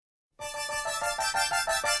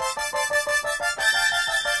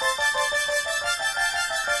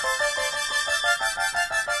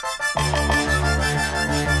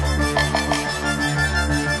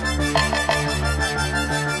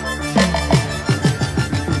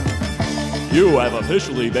You have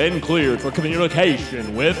officially been cleared for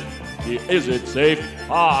communication with the Is It Safe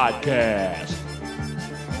podcast.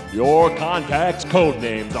 Your contact's code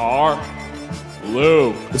names are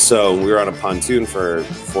Luke. So we were on a pontoon for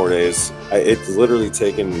 4 days. It's literally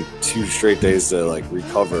taken 2 straight days to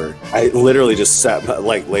recover. I literally just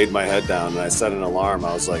laid my head down and I set an alarm.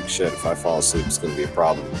 I was like, shit, if I fall asleep, it's going to be a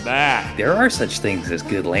problem. Matt. There are such things as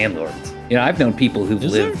good landlords. I've known people who've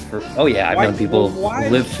lived for, I've known people who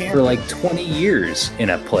lived for 20 years in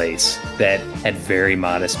a place that had very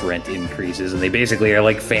modest rent increases, and they basically are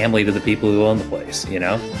like family to the people who own the place,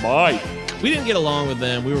 Mike. We didn't get along with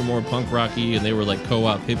them. We were more punk rocky, and they were like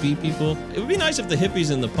co-op hippie people. It would be nice if the hippies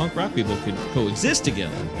and the punk rock people could coexist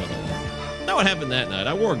together. But not what happened that night.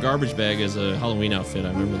 I wore a garbage bag as a Halloween outfit.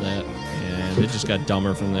 I remember that. And it just got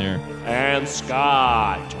dumber from there. And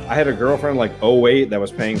Scott. I had a girlfriend 08 that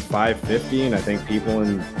was paying $550, and I think people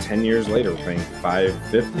in 10 years later were paying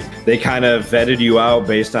 $550. They kind of vetted you out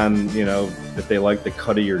based on, if they like the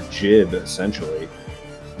cut of your jib, essentially.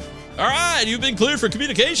 All right, you've been cleared for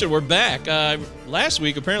communication. We're back. Last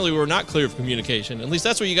week, apparently, we were not cleared for communication. At least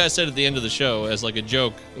that's what you guys said at the end of the show as a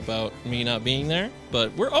joke about me not being there.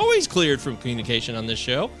 But we're always cleared from communication on this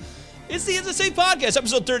show. It's the Is It Safe podcast,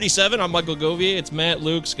 episode 37. I'm Michael Govier. It's Matt,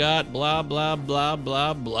 Luke, Scott, blah, blah, blah,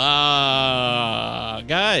 blah, blah.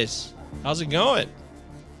 Guys, how's it going?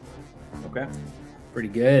 Okay. Pretty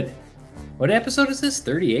good. What episode is this?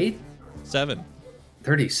 38? 7.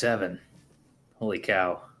 37. Holy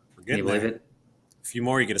cow. Can you believe it? A few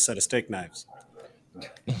more, you get a set of steak knives.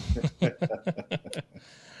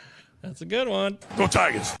 That's a good one. Go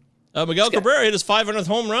Tigers. Miguel Cabrera hit his 500th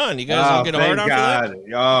home run. You guys don't get a hard on for that?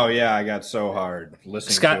 Oh, yeah, I got so hard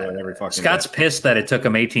listening to it every fucking Scott's day. pissed that it took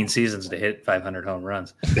him 18 seasons to hit 500 home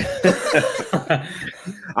runs.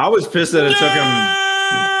 I was pissed that it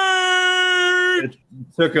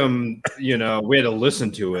took him, we had to listen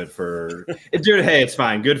to it for... Dude, hey, it's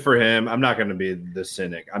fine. Good for him. I'm not going to be the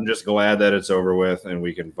cynic. I'm just glad that it's over with and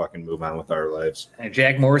we can fucking move on with our lives. And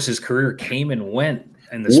Jack Morris's career came and went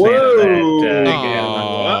in the span of that.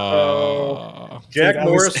 Uh-oh. Jack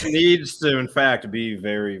Morris needs to, in fact, be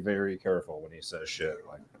very, very careful when he says shit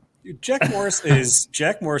like that. Dude, Jack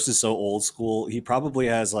Morris is so old school. He probably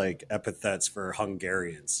has epithets for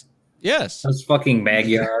Hungarians. Yes. Those fucking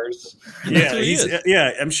Magyars.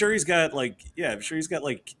 I'm sure he's got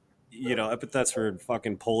epithets for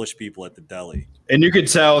fucking Polish people at the deli. And you could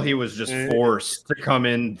tell he was just forced to come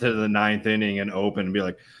into the 9th inning and open and be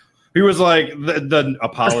like, he was like the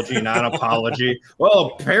apology, non-apology.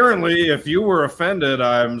 Well, apparently, if you were offended,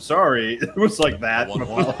 I'm sorry. It was like that.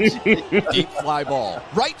 Deep fly ball,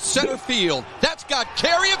 right center field. That's got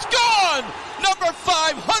carry. It's gone. Number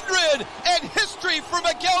 500 and history for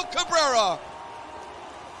Miguel Cabrera.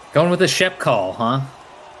 Going with a Shep call, huh?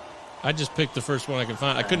 I just picked the first one I could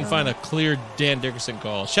find. I couldn't find a clear Dan Dickerson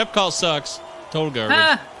call. Shep call sucks. Total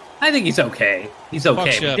garbage. I think he's okay. He's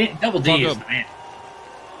okay. But Double D is the man.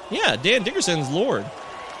 Yeah, Dan Dickerson's Lord.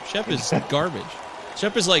 Shep is garbage.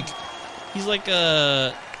 Shep is he's like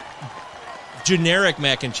a generic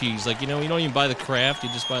mac and cheese. You don't even buy the Kraft, you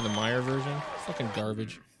just buy the Meyer version. Fucking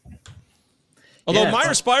garbage. Although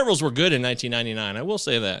Meyer Spirals were good in 1999. I will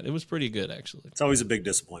say that. It was pretty good, actually. It's always a big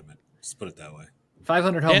disappointment. Just put it that way.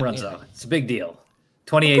 500 home runs, though. It's a big deal.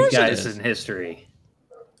 28 guys in history.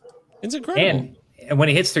 It's incredible. And when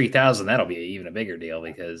he hits 3,000, that'll be even a bigger deal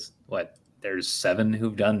because, there's 7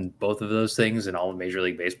 who've done both of those things in all of Major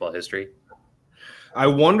League Baseball history. I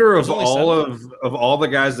wonder of all the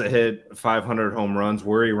guys that hit 500 home runs,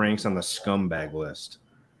 where he ranks on the scumbag list.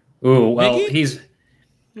 Ooh, well, he's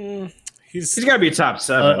got to be top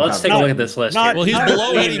 7. Let's take a look at this list. Well, he's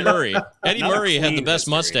below Eddie Murray. Eddie Murray had the best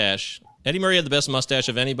mustache. Eddie Murray had the best mustache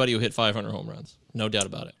of anybody who hit 500 home runs. No doubt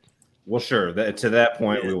about it. Well, sure. To that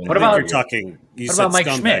point, we will. What about Mike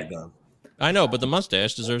Schmidt? Though. I know, but the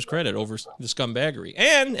mustache deserves credit over the scumbaggery.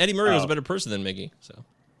 And Eddie Murray was a better person than Miggy. So,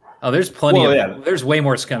 there's plenty of there's way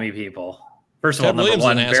more scummy people. First of all, number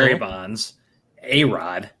one, Barry Bonds,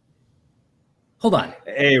 A-Rod. Hold on,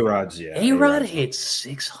 A-Rod's A-Rod hit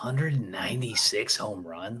 696 home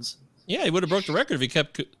runs. Yeah, he would have broke the record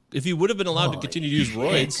if he would have been allowed to continue to use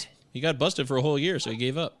roids. He got busted for a whole year, so he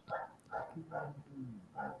gave up.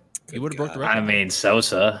 He would have broke the record. I mean,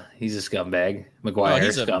 Sosa, he's a scumbag. McGuire,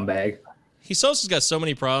 scumbag. Sosa's got so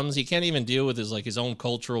many problems. He can't even deal with his own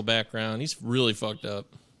cultural background. He's really fucked up.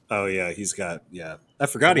 Oh yeah, he's got I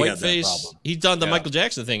forgot he had that problem. He's done the Michael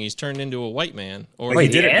Jackson thing. He's turned into a white man. Or he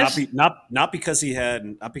did it not because he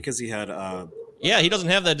had yeah, he doesn't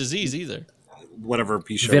have that disease either. Whatever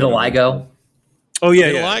he showed. Vitiligo. Oh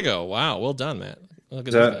yeah, vitiligo. Yeah. Wow, well done, Matt. Look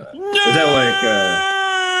at that like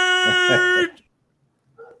Bird!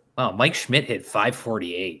 Wow, Mike Schmidt hit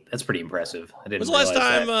 548. That's pretty impressive. I didn't. When's the last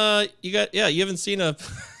realize time you got? Yeah, you haven't seen a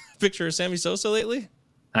picture of Sammy Sosa lately?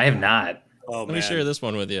 I have not. Oh, Let me share this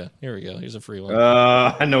one with you. Here we go. Here's a free one.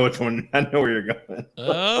 I know which one. I know where you're going.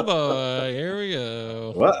 Oh boy, here we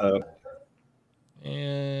go. Uh-oh.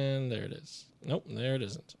 And there it is. Nope, there it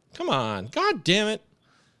isn't. Come on, God damn it!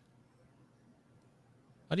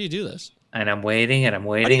 How do you do this? And I'm waiting, and I'm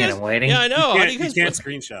waiting, and I'm waiting. Yeah, I know. You can't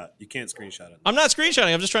screenshot. You can't screenshot it. I'm not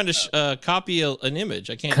screenshotting. I'm just trying to copy an image.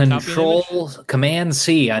 I can't copy an Control image. Command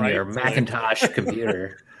C on Right your click. Macintosh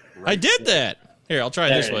computer. I did that. Here, I'll try it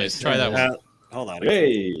There this it way. is. Try that one. Hold on.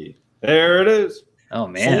 Hey, there it is. Oh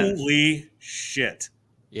man. Holy shit.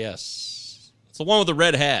 Yes. It's the one with the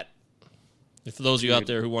red hat. If for those of you out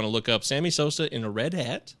there who want to look up Sammy Sosa in a red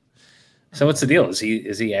hat. So what's the deal? Is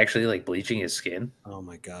he actually like bleaching his skin? Oh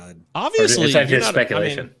my god. Obviously, Is that you're just not-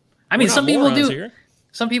 speculation? I we're mean, not some people morons do. here.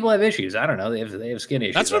 Some people have issues. I don't know. They have skin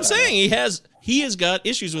issues. That's what I'm I don't know. saying. He has got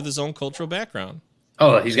issues with his own cultural background.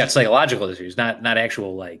 Oh, he's got psychological issues, not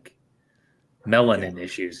actual like melanin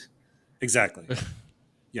issues. Exactly.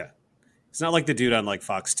 Yeah. It's not like the dude on like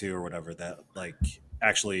Fox 2 or whatever that like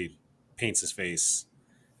actually paints his face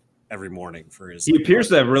every morning for his. He appears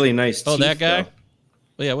to have really nice Oh, teeth, that guy? though.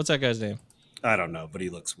 Well, yeah, what's that guy's name? I don't know, but he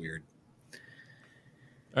looks weird.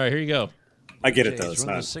 All right, here you go. I get it though. Jays It's run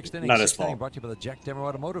the not sixth inning. not his Sixth inning fault. Brought to you by the Jack Demmer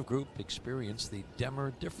Automotive Group. Experience the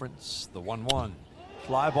Demmer difference. The 1-1.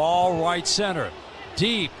 Fly ball right center.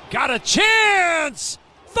 Deep. Got a chance.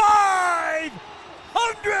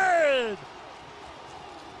 500.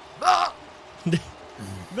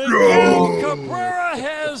 Miguel Cabrera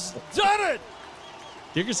has done it.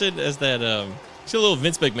 Dickerson has that, he's a little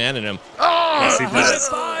Vince McMahon in him. Yes, he does.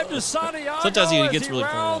 5 to Santiago. Sometimes he gets as really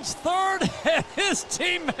rounds third, and his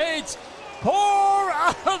teammates pour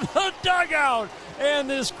out of the dugout, and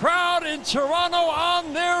this crowd in Toronto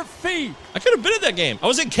on their feet. I could have been at that game. I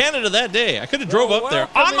was in Canada that day. I could have drove up there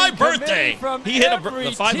on my birthday. He hit the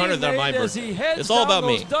 500th on my birthday. It's all about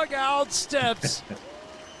me. Dugout steps.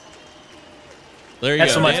 There you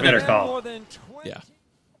That's go. a much Dan- better call. Yeah.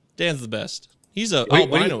 Dan's the best. He's a Wait, what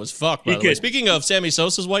do albino you- as fuck, by He the way. could- Speaking of Sammy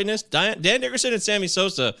Sosa's whiteness, Dan Dickerson and Sammy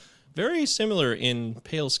Sosa, very similar in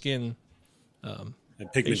pale skin. And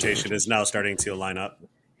pigmentation is now starting to line up.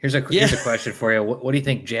 Here's a Yeah. question for you. What do you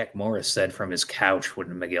think Jack Morris said from his couch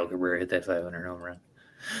when Miguel Cabrera hit that 500 home run?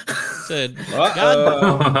 Said,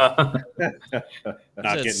 Uh-oh. Not said,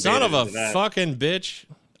 getting son of baited a into that. fucking bitch.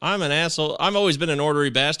 I'm an asshole. I've always been an ornery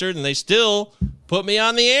bastard, and they still put me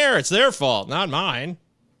on the air. It's their fault, not mine.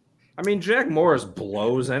 I mean, Jack Morris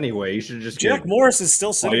blows anyway. You should just Jack get Morris is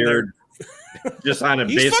still sitting there. fired just on a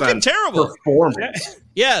He's based fucking on terrible. performance.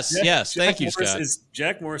 Yes, yes. Jack Thank you, Morris Scott.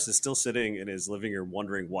 Jack Morris is still sitting in his living room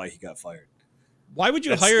wondering why he got fired. Why would you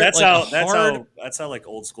That's, hire that's like how a that's hard... how like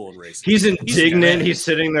old school and racist. He's indignant. mad. He's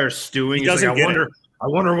sitting there stewing. He He's like, doesn't get I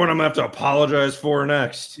wonder what I'm gonna have to apologize for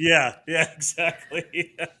next. yeah,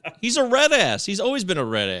 exactly. He's a red ass. He's always been a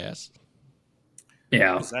red ass.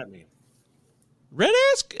 Yeah. What does that mean? Red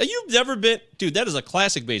ass? You've never been... Dude, that is a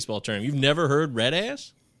classic baseball term. You've never heard red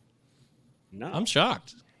ass? No. I'm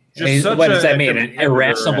shocked. Just What does that mean? An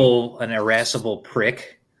competitor. irascible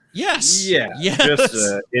prick? Yes. Yeah, Yes. just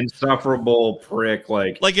an insufferable prick.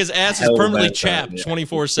 Like Like his ass is hell permanently bent on chapped it.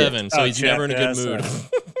 24/7, so Oh, he's never in a good chapped mood.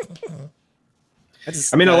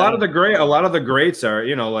 ass. I mean, a lot of the greats are,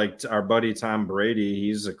 like our buddy Tom Brady.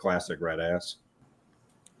 He's a classic red ass.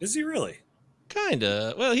 Is he really?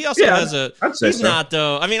 Kinda. Well, he also Yeah, has a... I'd say He's so. not,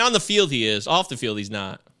 though. I mean, on the field he is. Off the field he's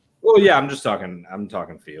not. Well, yeah, I'm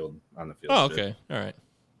talking field on the field. Oh, shit. okay. All right.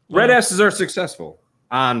 Red Well, asses are successful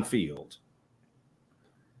on field.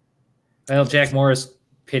 Well, Jack Morris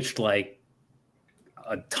pitched like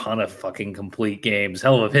a ton of fucking complete games.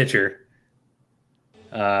 Hell of a pitcher.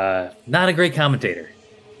 Not a great commentator.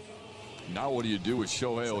 Now what do you do with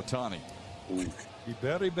Shohei Ohtani? You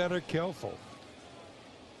better be better careful.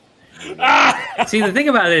 See, the thing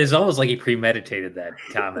about it is almost like he premeditated that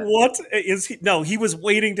comment. What is he? No, he was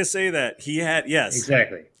waiting to say that. He had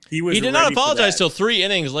Exactly. He was. he did not ready for apologize that. till 3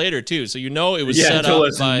 innings later, too, so you know it was Yeah, set until up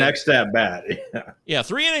it's by... next at bat. Yeah. Yeah,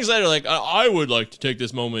 3 innings later, like, I would like to take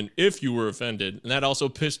this moment if you were offended. And that also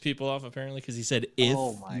pissed people off, apparently, because he said if you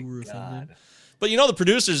were offended. But the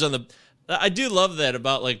producers on the... I do love that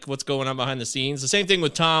about, like, what's going on behind the scenes. The same thing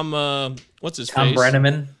with Tom... what's his Tom face?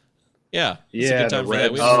 Brenneman. Yeah. It's a Yeah, good time the for that.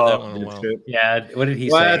 Reds. We haven't heard that one in a while. Yeah, what did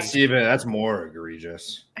he Well, say? that's more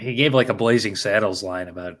egregious. He gave like a Blazing Saddles line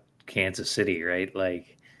about Kansas City, right?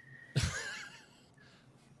 Like,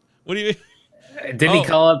 What do you... didn't he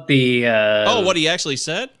call up the... what he actually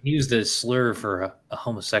said? He used a slur for a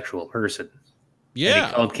homosexual person. Yeah. And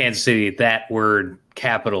he called Kansas City that word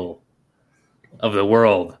capital of the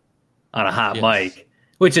world on a hot mic,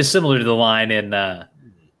 which is similar to the line in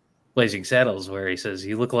Blazing Saddles where he says,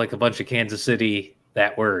 "You look like a bunch of Kansas City,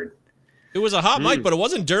 that word." It was a hot mic, but it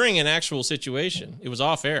wasn't during an actual situation. It was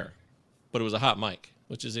off air, but it was a hot mic,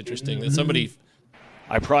 which is interesting. That somebody.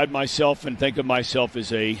 I pride myself and think of myself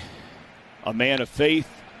as a man of faith.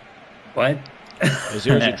 What? As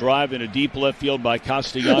there's a drive in a deep left field by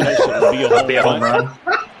Castellanos, it will be a home run.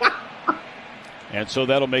 And so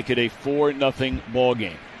that'll make it a 4-0 ball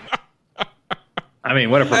game. I mean,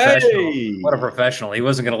 what a professional! What a professional! He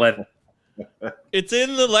wasn't going to let. It's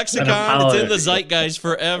in the lexicon. It's in the zeitgeist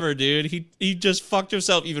forever, dude. He just fucked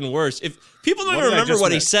himself even worse. If people don't remember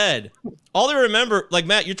what he said, all they remember, like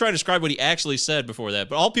Matt, you're trying to describe what he actually said before that,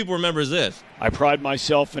 but all people remember is this. I pride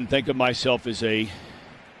myself and think of myself as a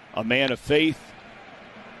man of faith.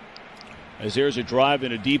 As there's a drive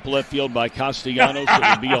in a deep left field by Castellanos, it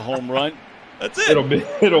will be a home run. That's it.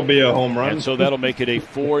 It'll be a home run. And so that'll make it a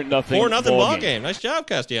 4-0 ball game. Nice job,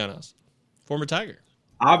 Castellanos. Former Tiger.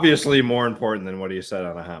 Obviously more important than what he said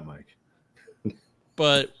on a hot mic.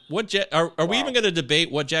 But what are we even going to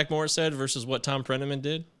debate what Jack Morris said versus what Tom Brenneman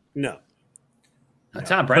did? No.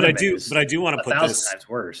 Tom Brenneman but I do want to put this. Times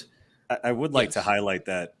worse. I would like to highlight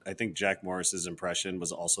that I think Jack Morris's impression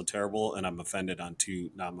was also terrible, and I'm offended on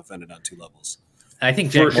two levels. I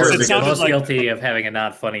think Jack Morris is most guilty of having a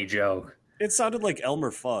not funny joke. It sounded like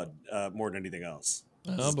Elmer Fudd more than anything else.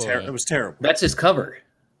 It was terrible. That's his cover.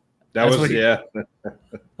 That's what yeah.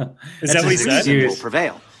 Is that what he said? Reason will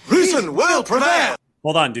prevail. Reason will prevail.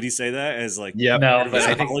 Hold on, did he say that as like no? But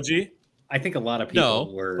apology? I think a lot of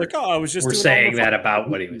people were like, "Oh, I was just saying that about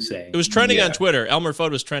what he was saying." It was trending on Twitter. Elmer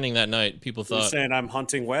Fudd was trending that night. People thought saying I'm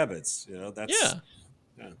hunting rabbits. You know, that's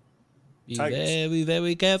Be very,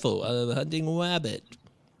 very careful of hunting rabbit.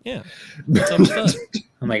 Yeah. That's Elmer Fudd.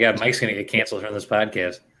 Oh my God, Mike's gonna get canceled from this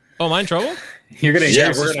podcast. Oh, am I in trouble? You're gonna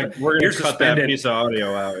we're gonna cut that piece of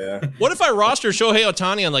audio out. Yeah. What if I roster Shohei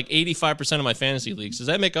Ohtani on like 85% of my fantasy leagues? Does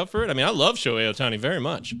that make up for it? I mean, I love Shohei Ohtani very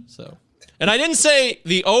much. So, and I didn't say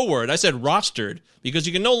the O word. I said rostered because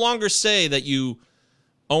you can no longer say that you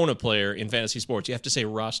own a player in fantasy sports. You have to say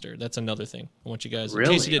rostered. That's another thing. I want you guys, in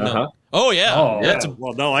case you didn't know. Oh yeah.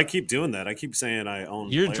 Well, no, I keep doing that. I keep saying I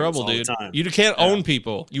own. You're in trouble, dude. You can't own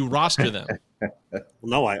people. You roster them. Well,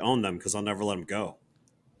 no, I own them because I'll never let them go.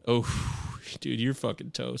 Oh, dude, you're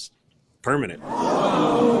fucking toast. Permanent.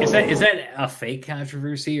 Is that a fake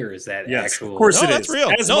controversy or is that actual? Of course it is. That's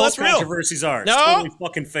real. As most controversies are. It's totally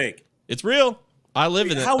fucking fake. It's real. I live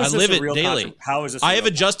in it. I live it daily. How is this? I have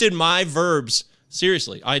adjusted my verbs.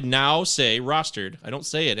 Seriously, I now say rostered. I don't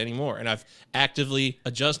say it anymore, and I've actively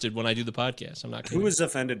adjusted when I do the podcast. I'm not kidding. Who is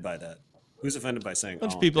offended by that? Who's offended by saying? A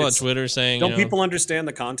bunch of people on Twitter saying. Don't people understand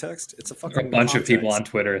the context? It's a fucking bunch of people on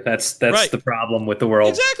Twitter. That's the problem with the world.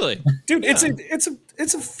 Exactly, dude. It's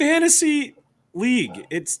a fantasy league.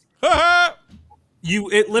 It's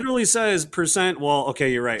It literally says percent. Well,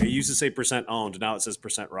 okay, you're right. It used to say percent owned. Now it says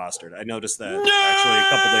percent rostered. I noticed that actually a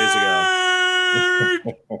couple days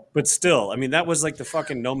ago. But still, I mean, that was like the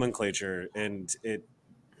fucking nomenclature, and it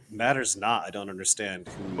matters not. I don't understand.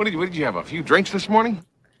 What did you have? A few drinks this morning?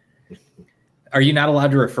 Are you not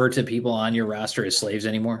allowed to refer to people on your roster as slaves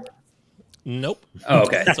anymore? Nope. Oh,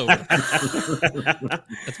 okay. It's over.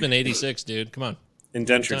 That's been 86, dude. Come on.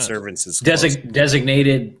 Indentured servants is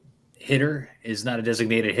designated hitter is not a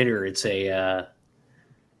designated hitter. It's a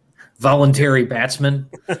voluntary batsman.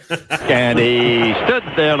 And he stood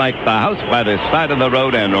there like the house by the side of the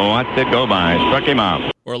road and watched it go by. Struck him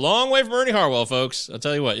out. We're a long way from Ernie Harwell, folks. I'll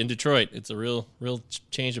tell you what, in Detroit, it's a real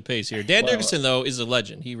change of pace here. Dan Dickerson, though, is a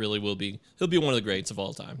legend. He really will be. He'll be one of the greats of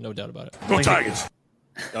all time. No doubt about it. Go Tigers.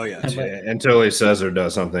 Oh, yeah. Until he says or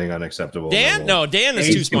does something unacceptable. Dan? No, Dan is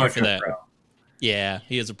too smart for that. Yeah,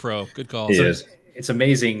 he is a pro. Good call. He is. It's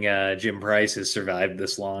amazing Jim Price has survived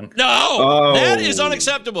this long. No, that is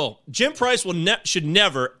unacceptable. Jim Price should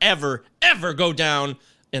never, ever, ever go down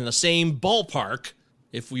in the same ballpark,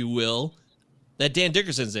 if we will, that Dan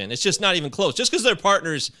Dickerson's in. It's just not even close. Just because they're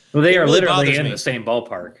partners. Well, they are really literally in the same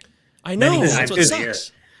ballpark. I know. That's what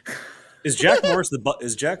sucks. Is Jack Morris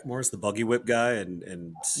the buggy whip guy?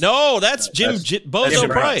 And no, that's Bozo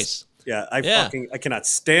Price. Yeah, I cannot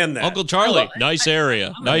stand that. Uncle Charlie, nice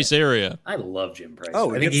area. I love Jim Price.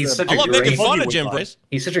 Oh, I think he's such I love making fun of Jim Price.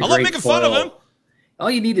 He's such a great I love making fun of him. All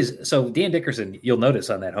you need is Dan Dickerson. You'll notice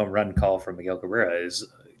on that home run call from Miguel Cabrera is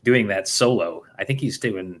doing that solo. I think he's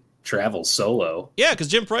doing travel solo. Yeah, because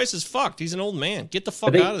Jim Price is fucked. He's an old man. Get the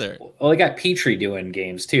fuck out of there. Well, they got Petrie doing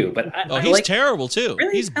games too, but he's terrible too.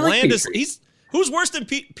 Really? He's bland as who's worse than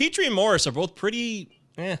Petrie and Morris are both pretty.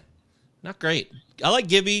 Not great. I like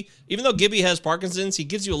Gibby. Even though Gibby has Parkinson's, he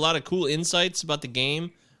gives you a lot of cool insights about the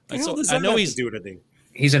game. I know he's do anything.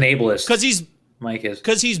 He's an ableist.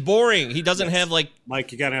 Because he's boring. He doesn't have like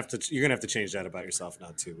Mike. You're gonna have to change that about yourself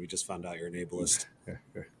now too. We just found out you're an ableist.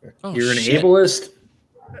 You're an ableist.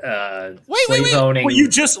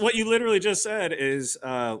 Wait. What you literally just said is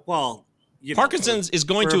Parkinson's is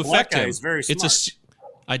going to affect him. He's very smart.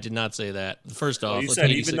 I did not say that. First off, you said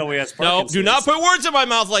even though he has Parkinson's. No, do not put words in my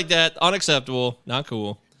mouth like that. Unacceptable. Not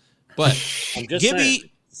cool. But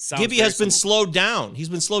Gibby has been slowed down. He's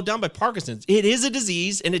been slowed down by Parkinson's. It is a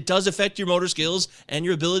disease, and it does affect your motor skills and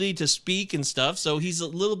your ability to speak and stuff. So he's a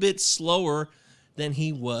little bit slower than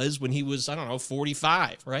he was when he was,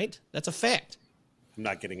 45, right? That's a fact. I'm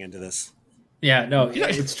not getting into this. Yeah, no,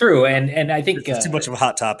 it's true, and I think it's too much of a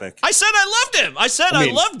hot topic. I said I loved him. I said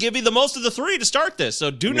I loved Gibby the most of the three to start this.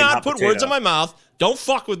 So do not put words in my mouth. Don't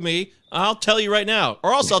fuck with me. I'll tell you right now,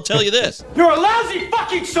 or else I'll tell you this. You're a lousy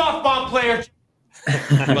fucking softball player.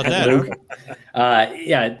 How about that? Luke?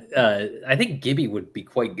 I think Gibby would be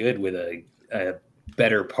quite good with a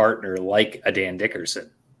better partner like a Dan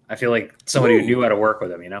Dickerson. I feel like somebody who knew how to work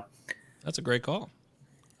with him. That's a great call.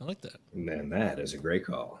 I like that. Man, that is a great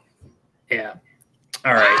call. Yeah.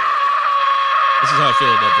 All right. This is how I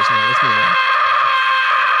feel about this now. Let's move on.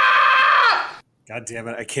 God damn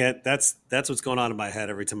it. I can't. That's what's going on in my head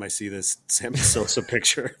every time I see this Sammy Sosa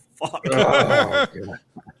picture. Fuck.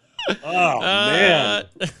 Oh, man.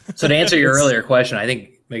 So to answer your earlier question, I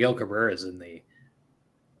think Miguel Cabrera is in the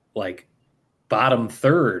bottom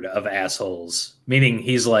third of assholes, meaning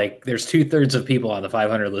he's there's 2/3 of people on the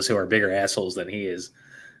 500 list who are bigger assholes than he is.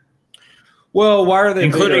 Well, why are they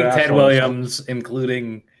including Ted Williams,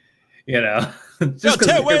 including, just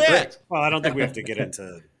Ted Williams. Well, I don't think we have to get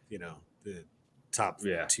into, the top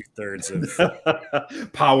 2/3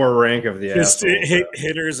 of power rank of the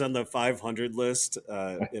hitters on the 500 list in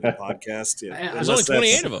a podcast. Yeah. There's only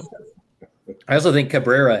 28 of them. I also think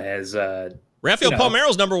Cabrera has Rafael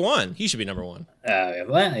Palmeiro's number one. He should be number one.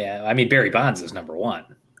 I mean Barry Bonds is number one.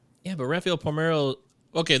 Yeah, but Rafael Palmeiro.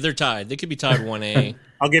 Okay, they're tied. They could be tied 1A.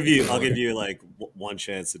 I'll give you one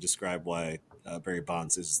chance to describe why Barry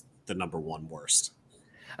Bonds is the number one worst.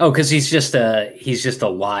 Oh, because he's just a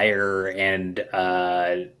liar and it's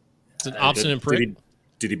an obstinate prick.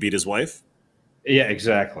 Did he beat his wife? Yeah,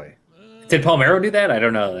 exactly. Did Palmeiro do that? I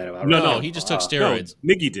don't know that about. No, he just took steroids.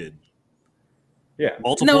 No, Miggy did. Yeah,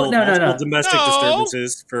 multiple domestic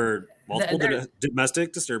disturbances for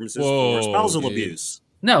domestic disturbances for spousal abuse.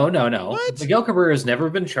 No. What? Miguel Cabrera has never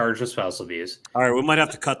been charged with spousal abuse. All right, we might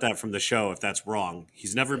have to cut that from the show if that's wrong.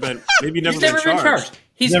 He's never been been charged.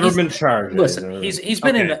 He's never been charged. Listen, he's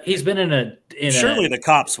been in a surely the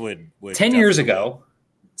cops would 10 years ago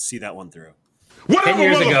see that one through. 10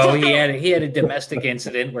 years ago, he had a domestic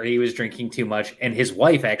incident where he was drinking too much, and his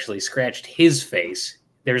wife actually scratched his face.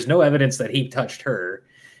 There's no evidence that he touched her,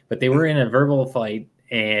 but they were in a verbal fight.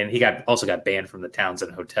 And he also got banned from the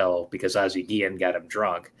Townsend Hotel because Ozzie Guillen got him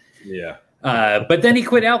drunk. Yeah. But then he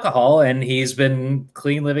quit alcohol, and he's been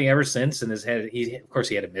clean living ever since. And of course,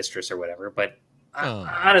 he had a mistress or whatever. But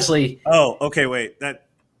honestly, okay, wait.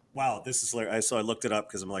 This is hilarious. So I looked it up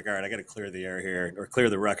because I'm like, all right, I got to clear the air here or clear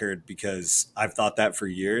the record because I've thought that for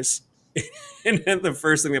years. And then the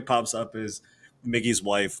first thing that pops up is Miggy's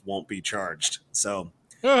wife won't be charged. So.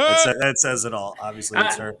 That says it all. Obviously,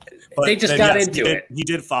 it's her. But they just got into it. He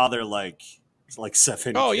did father like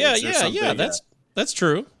 7. Oh yeah. That's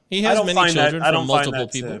true. He has many children from multiple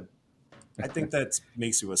people. I think that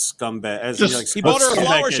makes you a scumbag. He bought her a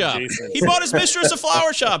flower shop. He bought his mistress a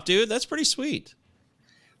flower shop, dude. That's pretty sweet.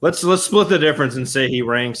 Let's split the difference and say he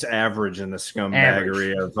ranks average in the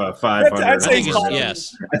scumbaggery of 500. I'd say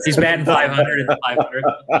yes. He's batting 500 in the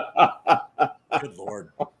 500. Good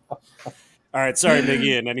Lord. All right, sorry,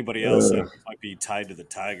 Miggy, and anybody else that might be tied to the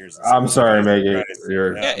Tigers. I'm sorry, Miggy.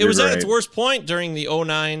 It was at its worst point during the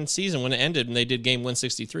 2009 season when it ended and they did game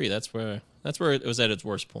 163. That's where it was at its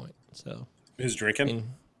worst point. So his drinking.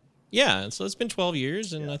 Yeah, and so it's been 12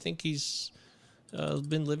 years, and I think he's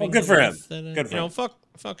been living. Well, good for him. Good for him.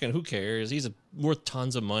 Fucking who cares? He's worth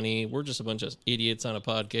tons of money. We're just a bunch of idiots on a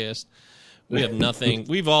podcast. We have nothing.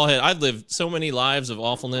 I've lived so many lives of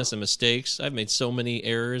awfulness and mistakes. I've made so many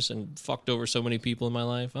errors and fucked over so many people in my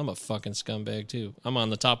life. I'm a fucking scumbag too. I'm on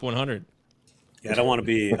the top 100. Yeah, I don't want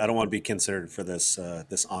to be considered for this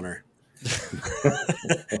honor.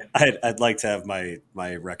 I'd like to have my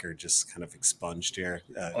record just kind of expunged here.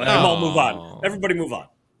 I'll move on. Everybody move on.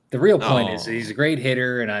 The real point is he's a great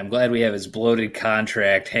hitter, and I'm glad we have his bloated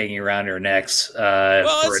contract hanging around our necks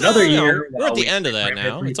for another year. We're at the end of that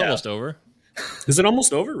now. It's almost over. Is it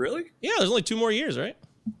almost over, really? Yeah, there's only 2 more years, right?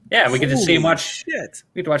 Yeah, we get to see him watch. Shit.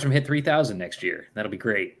 We get to watch him hit 3,000 next year. That'll be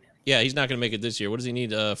great. Yeah, he's not going to make it this year. What does he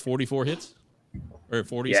need? 44 hits or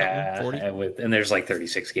 40 Yeah, something? 40. And there's like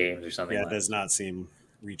 36 games or something. Yeah, like it does not seem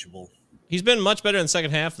reachable. He's been much better in the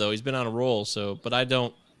second half though. He's been on a roll. So, but I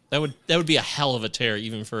don't. That would be a hell of a tear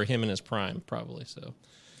even for him in his prime, probably. So,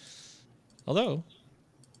 although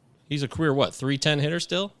he's a career 310 hitter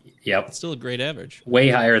still. Yep, it's still a great average. Way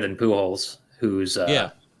higher than Pujols, who's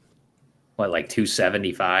like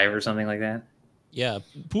 275 or something like that. Yeah,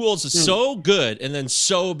 Pujols is so good and then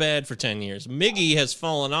so bad for 10 years. Miggy has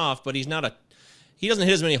fallen off, but he doesn't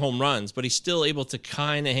hit as many home runs, but he's still able to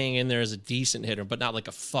kind of hang in there as a decent hitter, but not like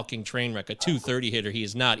a fucking train wreck. A 230 hitter, he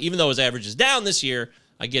is not. Even though his average is down this year,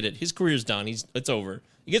 I get it. His career's done. It's over.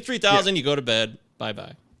 You get 3,000, you go to bed.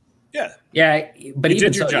 Bye-bye. Yeah. Yeah, but you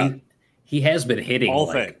even did your so, job. He has been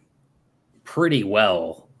hitting pretty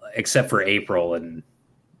well, except for April and,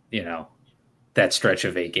 that stretch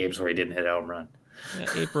of 8 games where he didn't hit a home run. Yeah,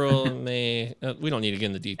 April, May. We don't need to get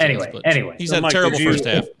into details. Anyway, he's had a terrible first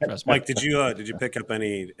half. Mike, did you pick up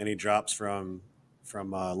any drops from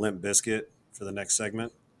Limp Bizkit for the next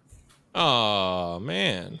segment? Oh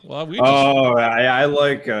man! Well, I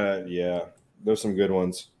like. There's some good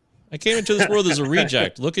ones. I came into this world as a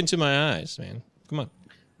reject. Look into my eyes, man. Come on.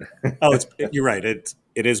 You're right. It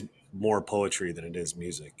is more poetry than it is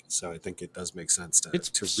music, so I think it does make sense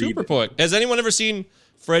to super read poetic. Has anyone ever seen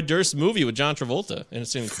Fred Durst's movie with John Travolta? And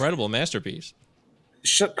it's an incredible masterpiece.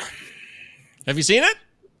 Have you seen it?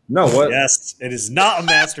 No. What? Yes, it is not a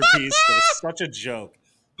masterpiece. But it's such a joke.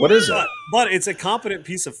 What is it? But it's a competent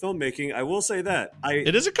piece of filmmaking. I will say that.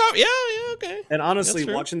 It is yeah, okay. And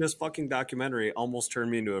honestly, watching this fucking documentary almost turned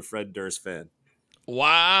me into a Fred Durst fan.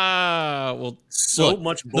 Wow. Well,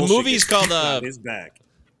 much bullshit. The movie's called his back.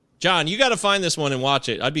 John, you got to find this one and watch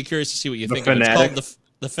it. I'd be curious to see what you think. Fanatic? It's called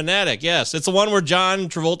The Fanatic. Yes, it's the one where John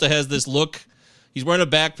Travolta has this look. He's wearing a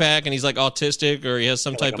backpack and he's like autistic or he has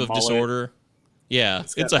some type of disorder. Yeah,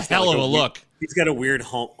 it's a hell of a look. He's got a weird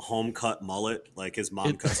home cut mullet, like his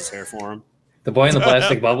mom cuts his hair for him. The Boy in the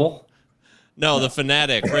Plastic Bubble? No, The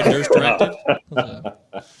Fanatic. Fred Durst directed.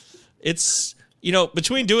 It's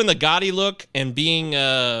between doing the gaudy look and being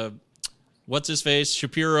what's his face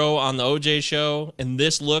Shapiro on the OJ show and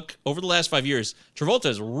this look over the last 5 years, Travolta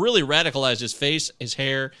has really radicalized his face, his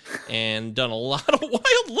hair, and done a lot of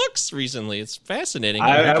wild looks recently. It's fascinating.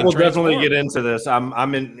 I will definitely get into this.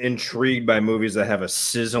 I'm intrigued by movies that have a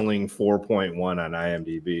sizzling 4.1 on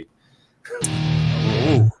IMDb.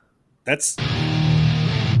 Oh, that's.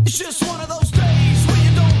 It's just one of those days where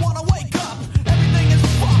you don't want to wake up. Everything is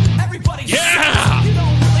fucked. Everybody's sick. You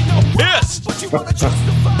don't really know why, but you want to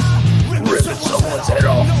justify ripping someone's head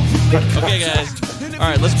off. Okay, guys. All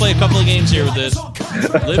right, let's play a couple of games here with this.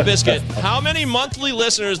 Limp Bizkit. How many monthly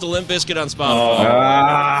listeners to Limp Bizkit on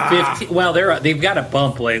Spotify? 15. Well, they've got a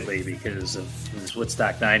bump lately because of this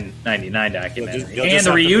Woodstock 999 documentary and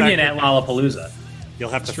the reunion at Lollapalooza. You'll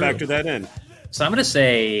have to factor that in. So I'm going to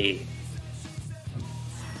say.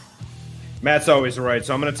 Matt's always right,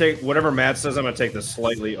 so I'm going to take whatever Matt says. I'm going to take this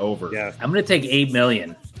slightly over. Yeah, I'm going to take 8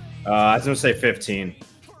 million. I was going to say 15.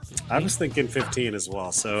 I was thinking 15 as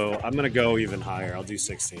well, so I'm going to go even higher. I'll do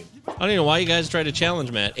 16. I don't even know why you guys tried to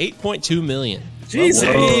challenge Matt. 8.2 million.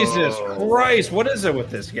 Jesus Christ! What is it with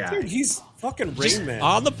this guy? Dude, he's fucking Rain Man.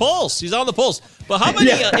 On the pulse. He's on the pulse. But how many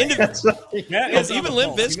individuals? Even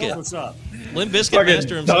Limp Bizkit. What's up? Limp Bizkit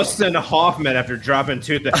master himself. Dustin Hoffman after dropping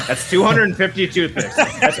toothpicks. That's 250 toothpicks.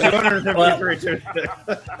 That's 253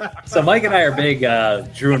 toothpicks. So Mike and I are big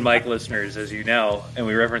Drew and Mike listeners, as you know, and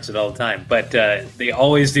we reference it all the time. But they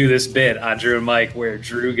always do this bit on Drew and Mike where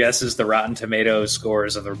Drew guesses the Rotten Tomatoes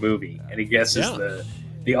scores of the movie, and he guesses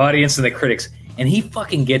the audience and the critics, and he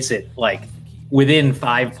fucking gets it like within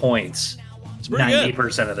 5 points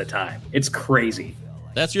 90% of the time. It's crazy.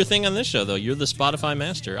 That's your thing on this show, though. You're the Spotify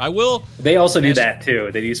master. I will. They also do that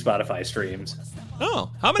too. They do Spotify streams. Oh,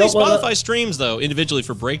 how many Spotify streams though individually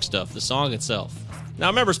for Break Stuff, the song itself? Now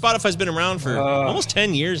remember, Spotify's been around for almost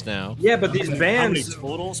 10 years now. Yeah, but these bands. How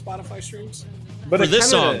many total Spotify streams? But for this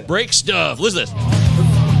song, Break Stuff. Listen to this.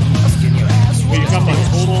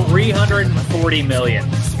 340 million.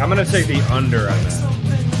 I'm gonna take the under on that.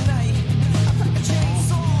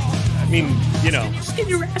 I mean, just get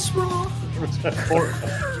your ass raw.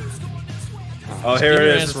 Oh, here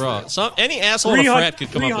it is. Raw. Any asshole in a frat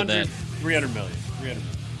could come up with that. 300 million.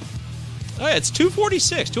 Oh yeah, it's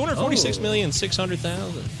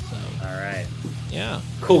 246,600,000. So. All right. Yeah.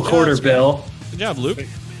 Cool quarter, Bill. Good job, Luke.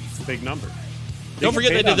 It's a big number. Don't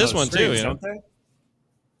forget they did this one too. Don't they?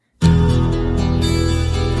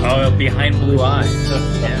 Oh, Behind Blue Eyes.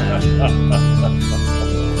 Yeah.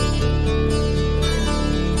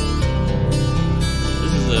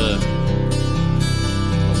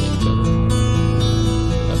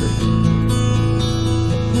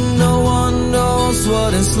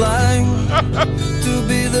 it's like to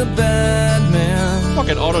be the bad man.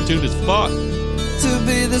 Fucking auto-tuned as fuck. To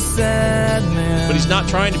be the sad man. But he's not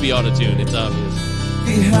trying to be auto-tuned, it's obvious.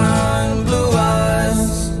 Behind blue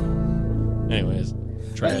eyes. Anyways,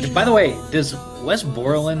 trash. By the way, does Wes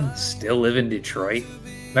Borland still live in Detroit?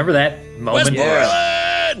 Remember that moment? Wes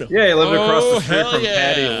Borland! Yeah, he lived across the street hell from yeah.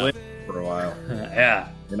 Patty Lynn for a while. Yeah.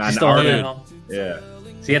 And He's still Arden. around. Yeah.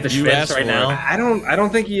 Is he at the Schmitz right now? I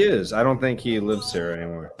don't think he is. I don't think he lives here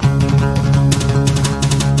anymore.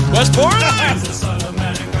 Wes Borland!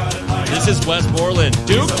 This is Wes Borland.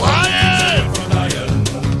 Duke Lion!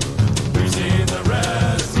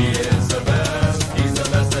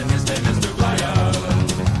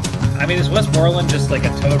 I mean, is Wes Borland just like a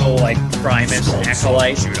total like Primus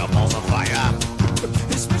acolyte? Shoot up all the fire.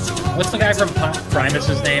 What's the guy from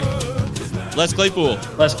Primus's name? Les Claypool.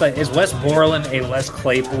 Is Wes Borland a Les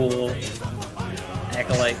Claypool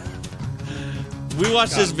acolyte? We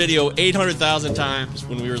watched this video 800,000 times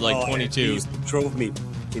when we were like 22. It drove me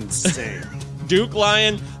insane. Duke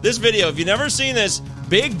Lion. This video, if you've never seen this,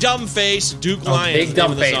 Big Dumb Face, Duke Lion. Big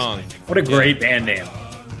Dumb the Face. Song. What a great band name.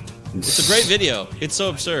 It's a great video. It's so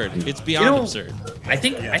absurd. It's beyond absurd. I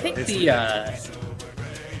think the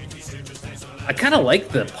I kind of like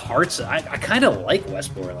the parts. I kind of like Wes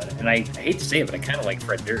Borland, and I hate to say it, but I kind of like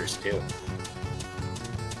Fred Durst too.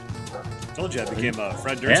 I told you I became a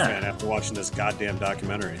Fred Durst fan after watching this goddamn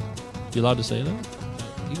documentary. You allowed to say that?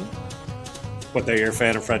 What, you're a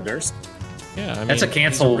fan of Fred Durst? Yeah, I mean, That's a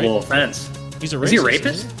cancelable offense. He's a racist. Is he a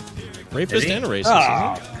rapist? Rapist and a racist.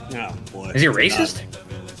 Oh, no, boy. Is he a racist?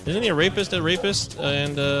 Isn't he a rapist,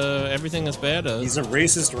 and everything that's bad? He's a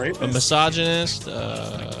racist rapist? A misogynist.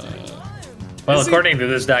 Well, according to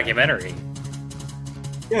this documentary.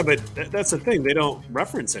 Yeah, but that's the thing. They don't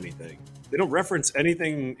reference anything. They don't reference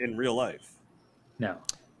anything in real life. No.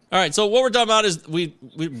 All right, so what we're talking about is we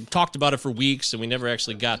talked about it for weeks, and we never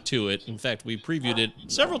actually got to it. In fact, we previewed it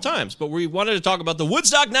several times, but we wanted to talk about the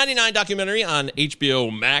Woodstock 99 documentary on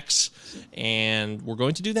HBO Max, and we're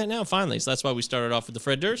going to do that now, finally. So that's why we started off with the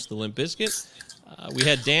Fred Durst, the Limp Bizkit. We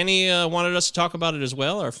had Danny wanted us to talk about it as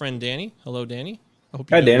well, our friend Danny. Hello, Danny. I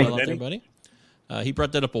hope you're doing well out there, buddy. He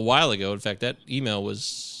brought that up a while ago. In fact, that email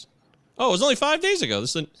was... Oh, it was only 5 days ago.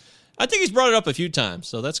 I think he's brought it up a few times,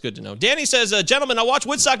 so that's good to know. Danny says, gentlemen, I watched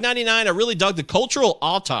Woodstock 99. I really dug the cultural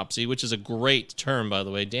autopsy, which is a great term, by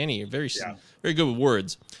the way. Danny, you're very good with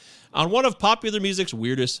words. On one of popular music's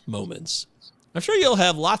weirdest moments. I'm sure you'll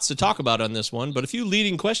have lots to talk about on this one, but a few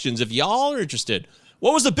leading questions if y'all are interested.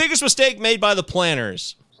 What was the biggest mistake made by the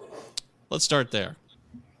planners? Let's start there.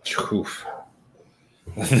 Oof.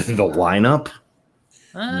 The lineup?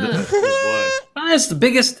 It's the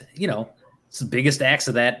biggest, it's the biggest acts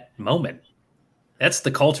of that moment. That's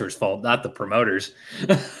the culture's fault, not the promoters.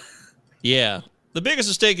 Yeah. The biggest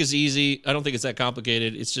mistake is easy. I don't think it's that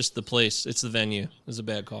complicated. It's just the place. It's the venue. It's a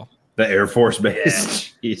bad call. The Air Force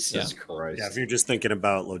Base. Yeah. Jesus Christ. Yeah, if you're just thinking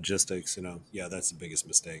about logistics, that's the biggest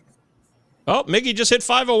mistake. Oh, Mickey just hit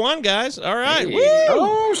 501, guys. All right. Hey. Woo!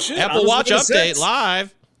 Oh, shit. Apple Watch update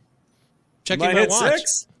live. Checking my watch.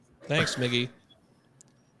 6. Thanks, Mickey.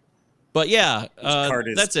 But yeah,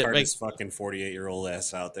 that's it. Cart Right? his fucking 48-year-old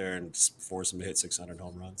ass out there and just force him to hit 600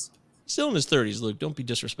 home runs. Still in his 30s, Luke. Don't be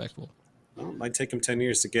disrespectful. Well, it might take him 10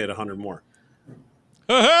 years to get 100 more.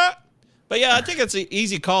 But yeah, I think it's an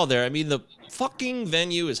easy call there. I mean, the fucking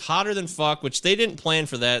venue is hotter than fuck, which they didn't plan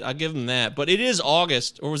for that. I'll give them that. But it is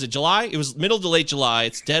August, or was it July? It was middle to late July.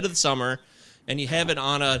 It's dead of the summer, and you have it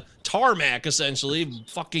on a tarmac, essentially.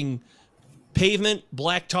 Fucking pavement,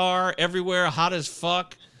 black tar everywhere, hot as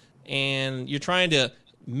fuck. And you're trying to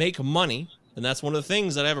make money, and that's one of the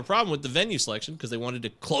things that I have a problem with the venue selection, because they wanted to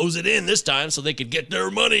close it in this time so they could get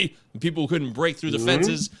their money, and people couldn't break through the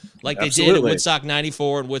fences like they did at Woodstock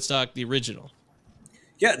 94 and Woodstock the original.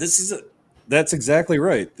 Yeah, that's exactly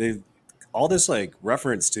right. All this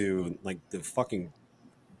reference to the fucking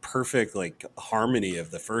perfect harmony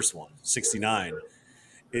of the first one, 69,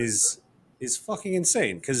 is fucking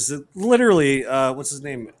insane, because literally what's his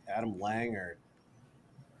name, Adam Lang or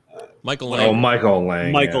Michael Lang. Oh, Michael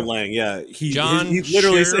Lang. Michael Lang, yeah. He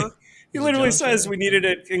literally says we needed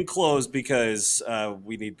it enclosed because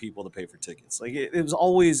we need people to pay for tickets. It was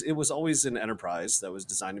always an enterprise that was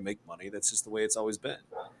designed to make money. That's just the way it's always been.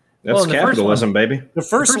 That's capitalism, baby. The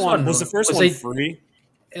first one was free.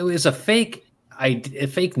 It was a fake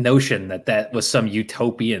notion that was some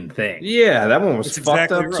utopian thing. Yeah, that one was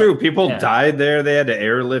fucked up too. People died there. They had to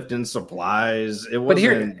airlift in supplies. It was. But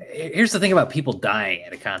here's the thing about people dying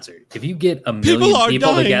at a concert. If you get a million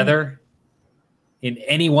people together in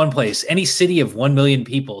any one place, any city of 1 million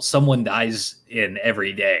people, someone dies in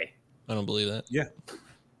every day. I don't believe that. Yeah.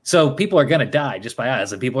 So people are going to die just by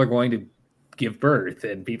us, and people are going to give birth,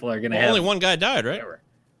 and people are going to have... Only one guy died, right?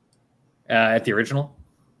 At the original?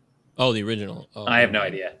 Oh, the original. Oh, I have no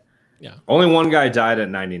idea. Yeah. Only one guy died at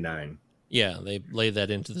 99. Yeah, they laid that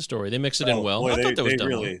into the story. They mixed it in well. Boy, I thought that was done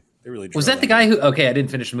well. They really Was that the guy who... Okay, I didn't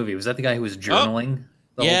finish the movie. Was that the guy who was journaling?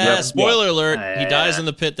 Yeah, spoiler alert. He dies in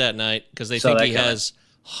the pit that night because they think he has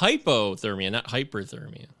hypothermia, not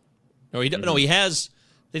hyperthermia. No, he has...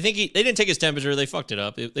 They didn't take his temperature. They fucked it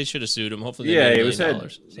up. They should have sued him. Hopefully, they made $1 million.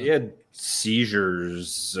 He had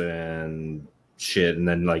seizures and shit, and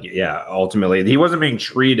then ultimately he wasn't being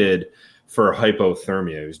treated for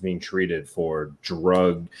hypothermia. He was being treated for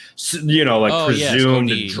drug,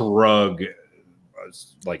 presumed drug,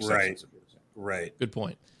 substance abuse. Right. Good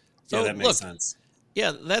point. So So that makes sense.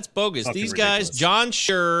 Yeah, that's bogus. Fucking These guys, ridiculous. John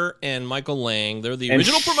Schur and Michael Lang, they're the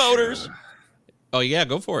original promoters. Oh yeah,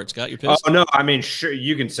 go for it, Scott. You're pissed. Oh no, I mean, sure,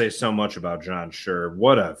 you can say so much about John Schur.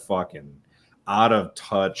 What a fucking out of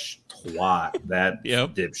touch twat that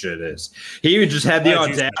dipshit is. He just had the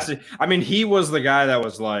audacity. I mean, he was the guy that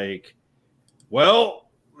was like, "Well,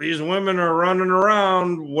 these women are running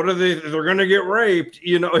around. What are they? They're going to get raped."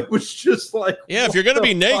 It was just like, Yeah, if you're going to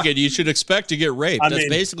be fuck? naked, you should expect to get raped. That's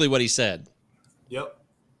basically what he said. Yep.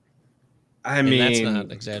 I mean, that's not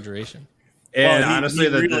an exaggeration. And Well, honestly,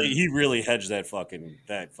 he really hedged that fucking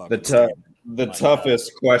the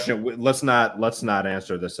toughest question. Let's not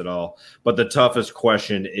answer this at all. But the toughest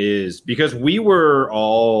question is because we were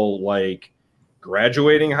all like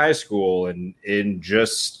graduating high school and and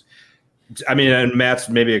Matt's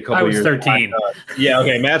maybe a couple I was years 13.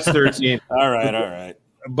 Okay, Matt's 13. all right.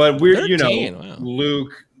 But we're 13, wow.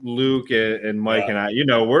 Luke and Mike and I,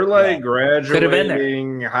 we're like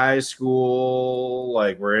graduating high school,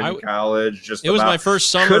 like we're in college. It was my first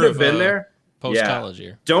summer. Could have been there post college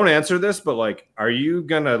year. Don't answer this, but like, are you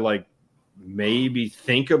gonna like maybe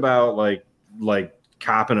think about like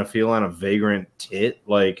copping a feel on a vagrant tit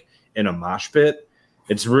like in a mosh pit?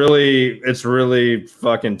 It's really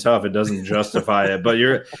fucking tough. It doesn't justify it, but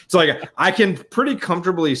it's like I can pretty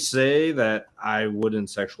comfortably say that I wouldn't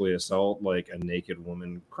sexually assault like a naked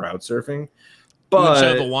woman crowd surfing. But Would you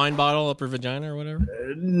have a wine bottle up her vagina or whatever?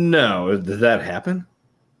 No, did that happen?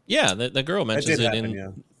 Yeah, the girl mentions it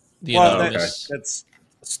in the anonymous. That's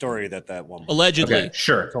a story that woman allegedly. Okay,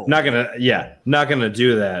 sure, not gonna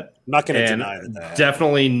do that. Not gonna deny that.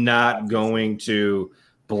 Definitely not going to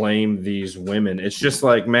blame these women. It's just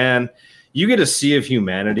like, man, you get a sea of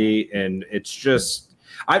humanity, and it's just.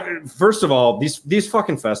 First of all, these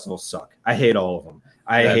fucking festivals suck. I hate all of them.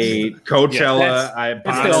 I hate Coachella.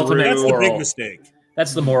 That's the big mistake.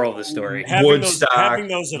 That's the moral of the story. Woodstock. Having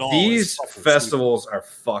those at all. These festivals are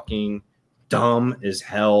fucking dumb as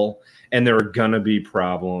hell, and there are gonna be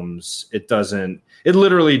problems. It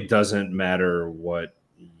literally doesn't matter what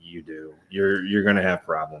you do. You're gonna have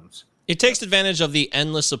problems. It takes advantage of the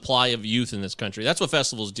endless supply of youth in this country. That's what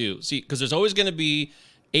festivals do. See, because there's always going to be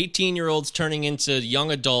 18-year-olds turning into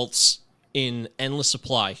young adults in endless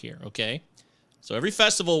supply here, okay? So every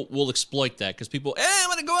festival will exploit that because people, I'm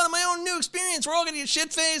going to go out on my own new experience. We're all going to get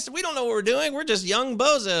shit-faced. We don't know what we're doing. We're just young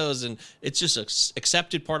bozos. And it's just an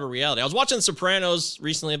accepted part of reality. I was watching The Sopranos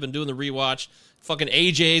recently. I've been doing the rewatch. Fucking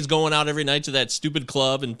AJ's going out every night to that stupid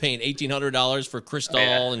club and paying $1,800 for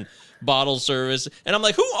Cristal and bottle service. And I'm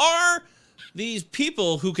like, who are these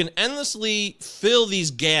people who can endlessly fill these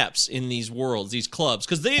gaps in these worlds, these clubs?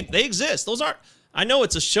 Because they exist. Those aren't, I know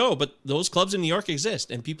it's a show, but those clubs in New York exist.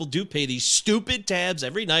 And people do pay these stupid tabs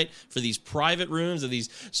every night for these private rooms or these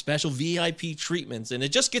special VIP treatments. And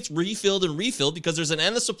it just gets refilled and refilled because there's an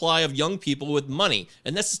endless supply of young people with money.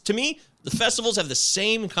 And that's, to me, the festivals have the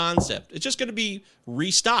same concept. It's just going to be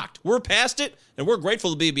restocked. We're past it, and we're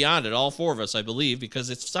grateful to be beyond it, all four of us, I believe,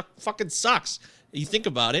 because it fucking sucks. You think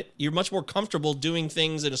about it, you're much more comfortable doing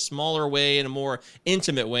things in a smaller way, in a more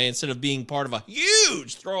intimate way, instead of being part of a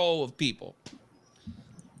huge throw of people.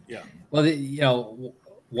 Yeah. Well,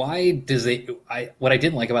 why does what I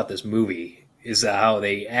didn't like about this movie is how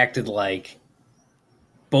they acted like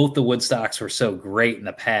both the Woodstocks were so great in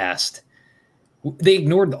the past. They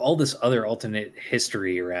ignored all this other alternate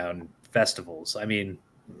history around festivals. I mean,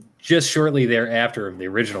 just shortly thereafter of the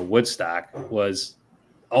original Woodstock was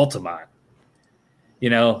Altamont,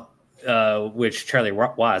 which Charlie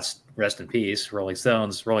Watts, rest in peace, Rolling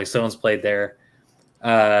Stones played there.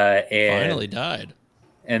 And finally died.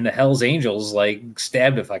 And the Hells Angels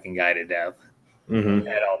stabbed a fucking guy to death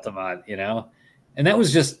at Altamont, And that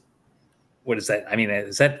was just, what is that? I mean,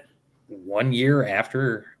 is that 1 year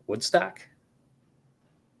after Woodstock?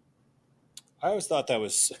 I always thought that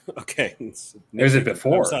was okay. Or is it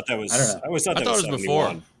before? I always thought that was. I don't know. I always thought that was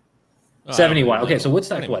before. 71. Okay, so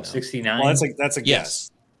Woodstock, what, 69? Well, that's a guess.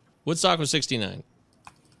 Yes. Woodstock was 69.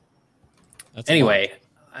 Anyway,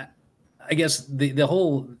 I guess the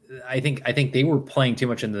whole I think they were playing too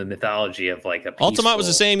much into the mythology of like a peaceful... Altamont was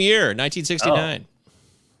the same year, 1969.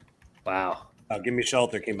 Wow. Give Me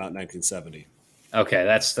Shelter came out in 1970. Okay,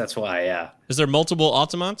 that's why, yeah. Is there multiple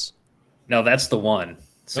Altamonts? No, that's the one.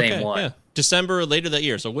 Same one. Yeah. December later that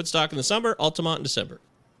year. So Woodstock in the summer, Altamont in December.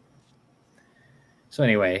 So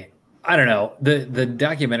anyway, I don't know. The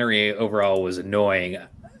documentary overall was annoying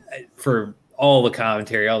for all the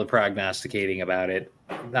commentary, all the prognosticating about it.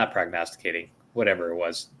 Not prognosticating, whatever it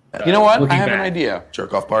was. You know what? I have back. an idea.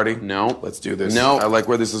 Jerk off party? No. Let's do this. No. I like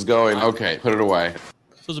where this is going. Okay. Put it away.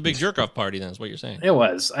 So it was a big jerk-off party then, is what you're saying. It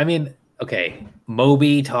was. I mean, okay,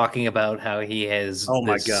 Moby talking about how he has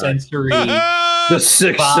sensory... The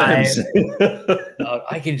sixth sense.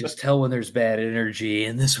 I can just tell when there's bad energy,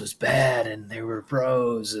 and this was bad, and they were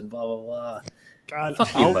pros, and blah, blah, blah. God,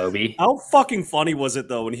 fuck you, Moby. How fucking funny was it,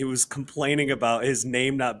 though, when he was complaining about his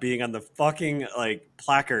name not being on the fucking,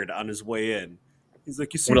 placard on his way in? He's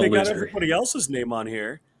like, you see, they got everybody else's name on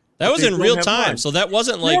here. That was in real time, so that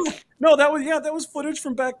wasn't like... No, that was footage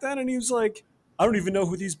from back then, and he was like, I don't even know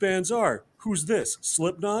who these bands are. Who's this?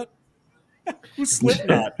 Slipknot? Who's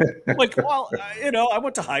Slipknot? Like, well, I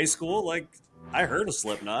went to high school. Like, I heard of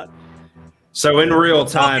Slipknot. So in real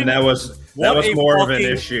time, that was more of an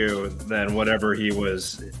issue than whatever he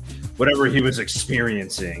was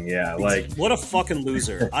experiencing. Yeah, like what a fucking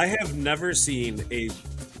loser! I have never seen a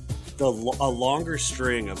longer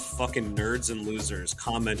string of fucking nerds and losers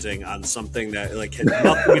commenting on something that had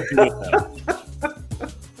nothing to do with them.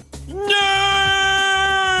 Nerd!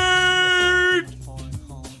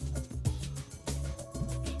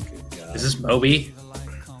 Is this Moby?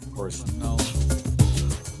 Of course. I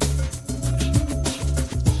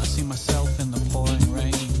see myself in the pouring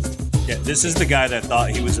rain. Yeah, this is the guy that thought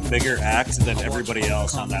he was a bigger act than everybody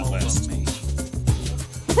else on that list.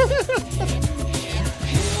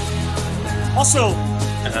 Also,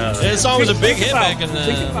 this song was a big hit back in the...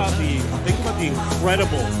 Think about the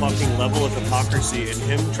incredible fucking level of hypocrisy in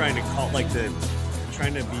him trying to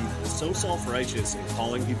trying to be so self-righteous and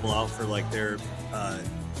calling people out for their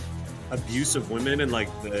abuse of women and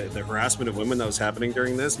the harassment of women that was happening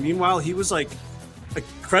during this. Meanwhile, he was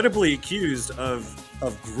credibly accused of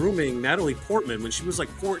grooming Natalie Portman when she was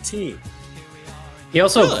 14. He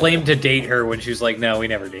also claimed to date her when she was like, "No, we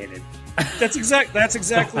never dated." That's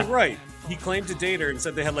exactly right. He claimed to date her and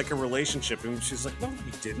said they had a relationship, and she's like, "No,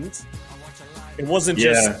 we didn't." It wasn't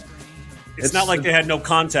just. It's not like they had no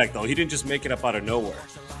contact though. He didn't just make it up out of nowhere.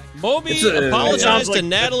 Moby apologized to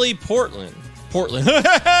Natalie Portman.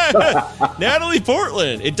 Natalie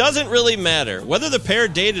Portman. It doesn't really matter. Whether the pair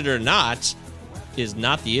dated or not is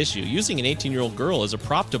not the issue. Using an 18-year-old girl as a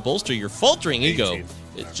prop to bolster your faltering ego.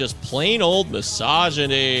 It's just plain old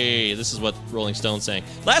misogyny. This is what Rolling Stone's saying.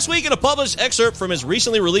 Last week in a published excerpt from his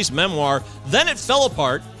recently released memoir, Then It Fell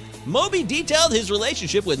Apart, Moby detailed his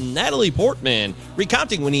relationship with Natalie Portman,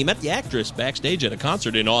 recounting when he met the actress backstage at a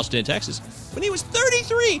concert in Austin, Texas, when he was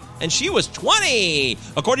 33 and she was 20.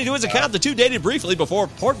 According to his account, the two dated briefly before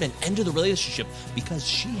Portman ended the relationship because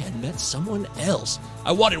she had met someone else.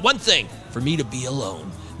 I wanted one thing, for me to be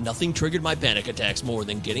alone. Nothing triggered my panic attacks more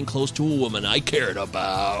than getting close to a woman I cared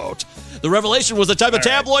about. The revelation was the type of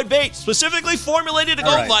tabloid bait specifically formulated to go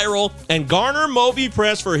viral and garner Moby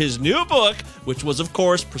press for his new book, which was, of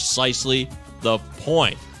course, precisely the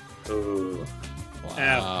point. Ooh.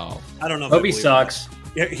 Wow. I don't know if Moby sucks.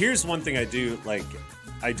 Yeah, here's one thing I do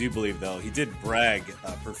believe, though. He did brag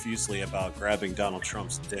profusely about grabbing Donald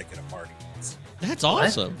Trump's dick at a party. That's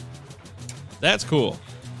awesome. That's cool.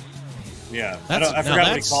 Yeah, I forgot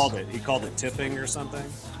what he called it. He called it tipping or something.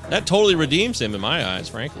 That totally redeems him in my eyes,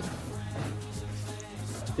 frankly.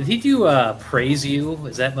 Did he do Praise You?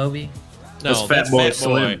 Is that Moby? No, that's Fat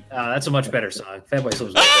Boy. That's a much better song. Fat Boy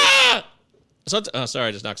Slim. Sorry,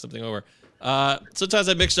 I just knocked something over. Sometimes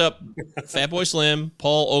I mix up Fatboy Slim,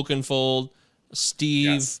 Paul Oakenfold,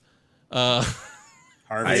 Steve, Harvey.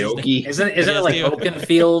 Aoki. Isn't it like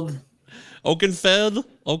Oakenfield?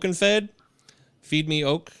 Oakenfed? Feed me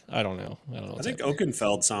Oak? I don't know. I think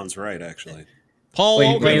Oakenfeld sounds right, actually. Paul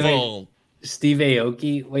Oakenfold. Steve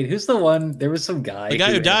Aoki. Wait, who's the one? There was some guy. The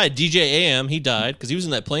guy who died, DJ AM, he died because he was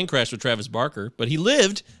in that plane crash with Travis Barker, but he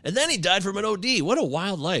lived and then he died from an OD. What a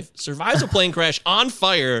wild life. Survives a plane crash on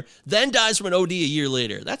fire, then dies from an OD a year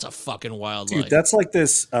later. That's a fucking wild life. Dude, that's like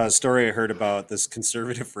this story I heard about this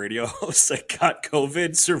conservative radio host that got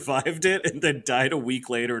COVID, survived it, and then died a week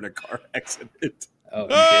later in a car accident. Oh,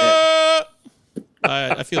 shit.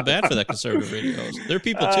 I feel bad for that conservative radio host. They're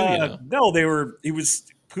people too, you know. No, he was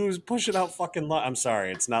pushing out fucking? I'm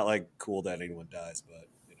sorry, it's not like cool that anyone dies, but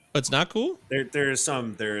it's not cool. There is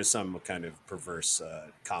some kind of perverse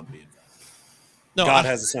comedy in that. No, God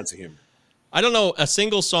has a sense of humor. I don't know a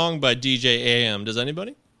single song by DJ AM. Does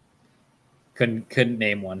anybody? Couldn't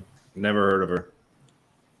name one. Never heard of her.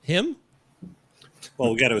 Him?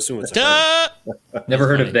 Well, we got to assume it's Never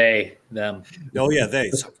heard of them. Oh yeah,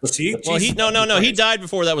 they. See, well, he died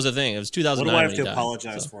before that was a thing. It was 2009. What do I have to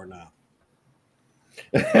apologize for now?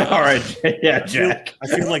 All right, yeah, Jack. I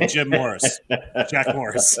feel like Jim Morris, Jack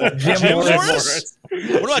Morris, Jim Morris.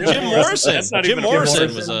 What about Jim Morrison? Jim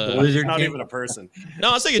Morrison was not even a person. No,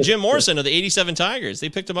 I was thinking Jim Morrison of the '87 Tigers. They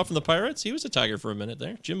picked him up from the Pirates. He was a Tiger for a minute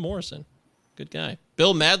there. Jim Morrison, good guy.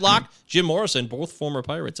 Bill Madlock, Jim Morrison, both former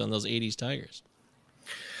Pirates on those '80s Tigers.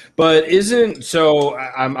 But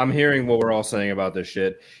I'm hearing what we're all saying about this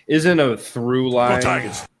shit. Isn't a through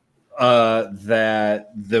line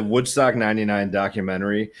that the Woodstock 99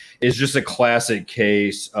 documentary is just a classic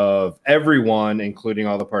case of everyone, including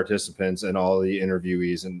all the participants and all the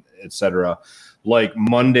interviewees and etc., like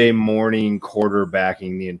Monday morning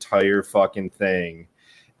quarterbacking the entire fucking thing.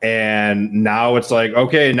 And now it's like,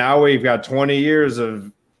 okay, now we've got 20 years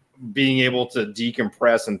of being able to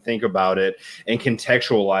decompress and think about it and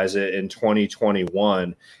contextualize it in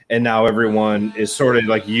 2021. And now everyone is sort of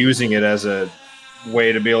like using it as a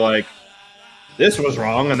way to be like, this was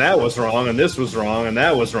wrong and that was wrong and this was wrong and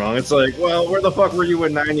that was wrong. It's like, well, where the fuck were you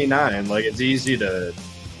in 99? Like, it's easy to,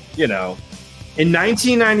 in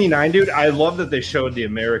 1999, dude, I love that they showed the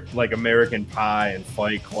American Pie and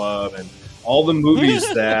Fight Club and all the movies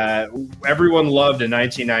that everyone loved in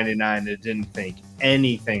 1999 that didn't think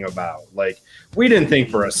anything about. Like, we didn't think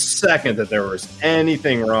for a second that there was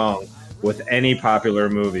anything wrong with any popular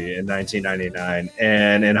movie in 1999.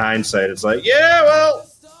 And in hindsight, it's like, yeah, well,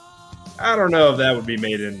 I don't know if that would be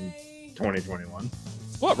made in 2021.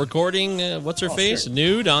 What, recording what's her face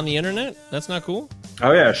nude on the internet? That's not cool.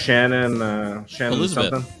 Oh yeah, Shannon Elizabeth.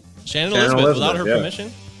 something. Shannon Elizabeth without her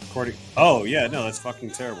permission. Oh yeah, no, that's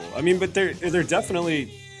fucking terrible. I mean, but they're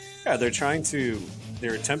definitely,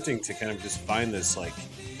 they're attempting to kind of just find this like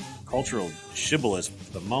cultural shibboleth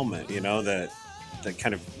for the moment, that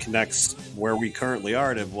kind of connects where we currently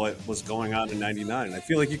are to what was going on in '99. And I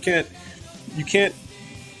feel like you can't.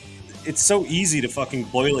 It's so easy to fucking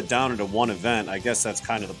boil it down into one event. I guess that's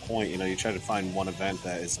kind of the point. You try to find one event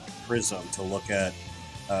that is a prism to look at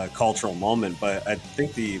a cultural moment. But I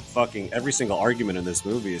think every single argument in this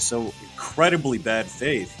movie is so incredibly bad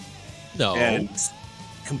faith. No. And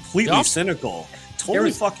completely cynical.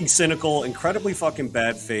 Totally fucking cynical, incredibly fucking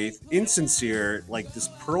bad faith, insincere, like this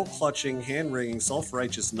pearl-clutching, hand-wringing,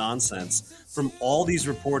 self-righteous nonsense from all these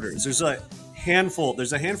reporters. There's a handful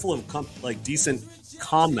of decent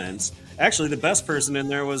comments. Actually, the best person in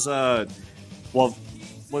there was the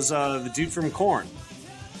dude from Korn,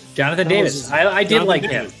 Jonathan Davis. I did like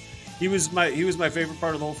him. He was my favorite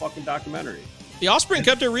part of the whole fucking documentary. The Offspring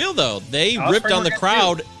kept it real, though. They ripped on the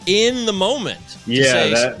crowd in the moment.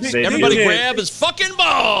 Yeah, everybody grab his fucking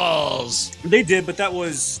balls. They did, but that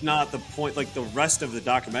was not the point. Like, the rest of the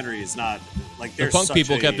documentary is not like the punk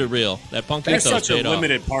people kept it real. That punk ethos such a paid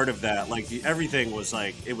limited off. part of that. Like, everything was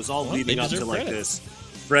like it was all leading up to like this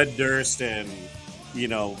Fred Durst and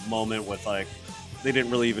moment with like. They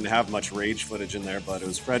didn't really even have much Rage footage in there, but it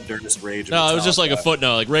was Fred Durst, Rage. No, it was just like a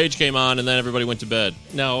footnote. Like, Rage came on, and then everybody went to bed.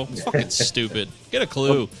 No, fucking stupid. Get a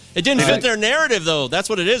clue. It didn't fit their narrative, though. That's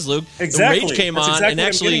what it is, Luke. Exactly. The Rage came That's on, exactly and what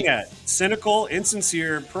actually... I'm getting at. Cynical,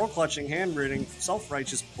 insincere, pearl-clutching, hand-wringing,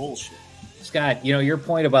 self-righteous bullshit. Scott, your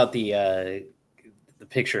point about the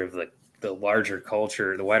picture of the larger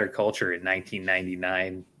culture, the wider culture in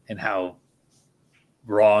 1999, and how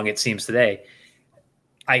wrong it seems today,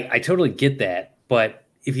 I totally get that. But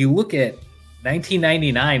if you look at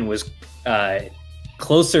 1999 was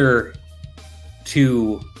closer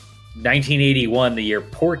to 1981, the year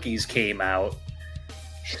Porky's came out.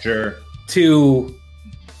 Sure. To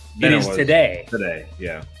it is today. Today,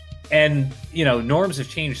 yeah. And norms have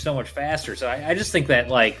changed so much faster. So I just think that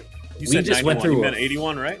we just 91. went through you meant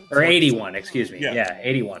 81, right? Or 81, excuse me. Yeah,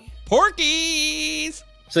 81. Porky's.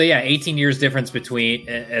 So 18 years difference between,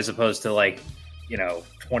 as opposed to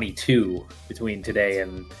 22 between today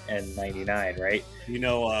and 99, right? You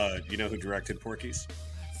know who directed Porky's?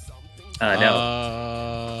 No.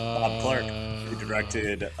 Bob Clark, who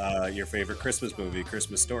directed your favorite Christmas movie,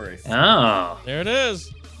 Christmas Story. Oh. There it is.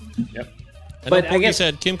 Yep. But I guess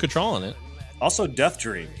had Kim Cattrall in it. Also Death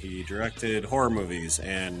Dream. He directed horror movies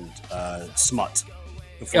and Smut.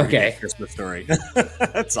 Before he did Christmas Story.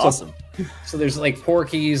 That's awesome. So there's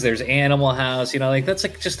Porky's, there's Animal House, that's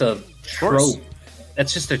just a trope.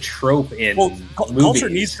 That's just a trope in movies. Culture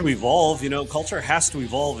needs to evolve. Culture has to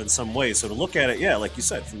evolve in some way. So to look at it, like you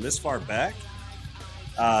said, from this far back,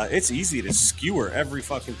 it's easy to skewer every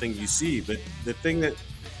fucking thing you see. But the thing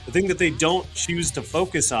that they don't choose to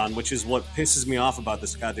focus on, which is what pisses me off about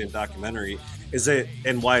this goddamn documentary, is that,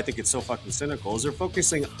 and why I think it's so fucking cynical, is they're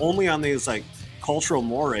focusing only on these like cultural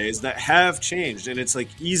mores that have changed, and it's like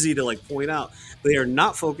easy to like point out. They are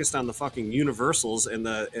not focused on the fucking universals and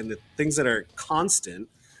the things that are constant,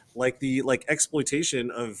 like the exploitation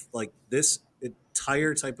of like this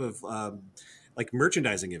entire type of like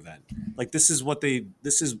merchandising event. Like this is what they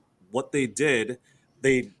did.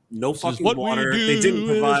 They no fucking water. They didn't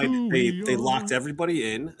provide. They locked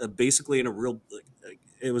everybody in, basically in a real.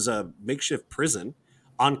 It was a makeshift prison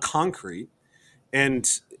on concrete, and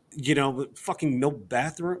fucking no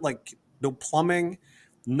bathroom, like no plumbing,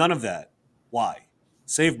 none of that. Why?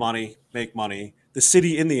 Save money, make money. The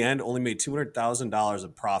city in the end only made $200,000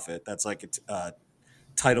 of profit. That's like a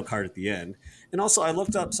title card at the end. And also, I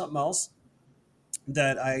looked up something else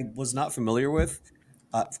that I was not familiar with.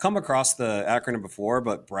 I've come across the acronym before,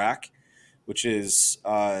 but BRAC, which is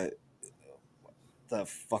the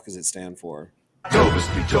fuck does it stand for? It's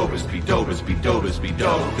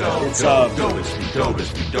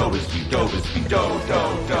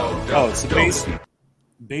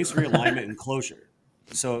base realignment and closure.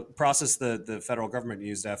 So process the federal government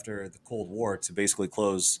used after the Cold War to basically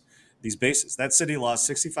close these bases. That city lost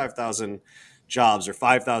 65,000 jobs, or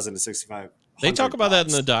 5,000 to 6,500. They talk about that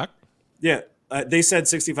in the doc. Yeah. They said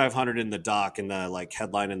 6,500 in the doc in the like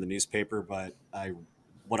headline in the newspaper, but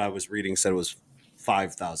what I was reading said it was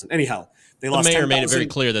 5,000. Anyhow, they lost. The mayor made it very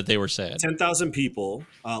clear that they were sad. 10,000 people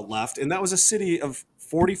left, and that was a city of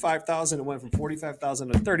 45,000. It went from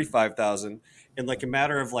 45,000 to 35,000 in like a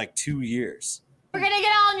matter of like 2 years. We're gonna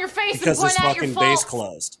get all in your face because and this point out your fucking faults. base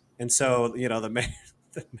closed, and so the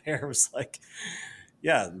mayor was like,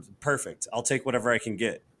 "Yeah, perfect. I'll take whatever I can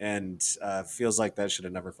get," and feels like that should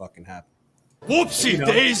have never fucking happened. Whoopsie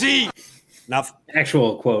daisy!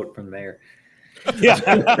 Actual quote from the mayor. Yeah.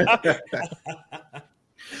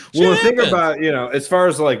 Well, think about, as far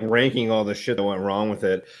as like ranking all the shit that went wrong with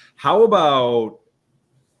it, how about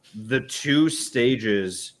the two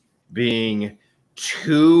stages being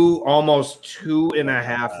almost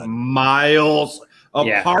 2.5 miles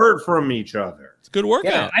apart from each other? It's a good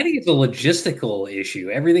workout. Yeah, I think it's a logistical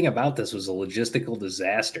issue. Everything about this was a logistical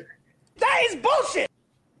disaster. That is bullshit!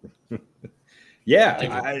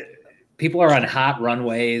 Yeah. People are on hot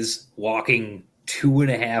runways walking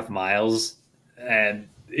 2.5 miles, and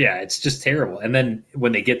it's just terrible. And then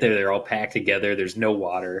when they get there, they're all packed together. There's no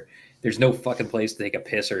water. There's no fucking place to take a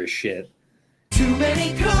piss or a shit. Too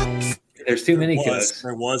many cooks. There's too many cooks.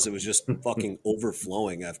 There was. It was just fucking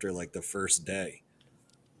overflowing after like the first day.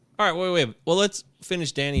 All right, wait. Well, let's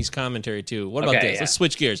finish Danny's commentary too. What about this? Yeah. Let's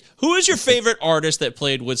switch gears. Who is your favorite artist that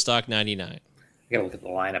played Woodstock 99? I gotta look at the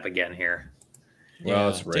lineup again here. Well,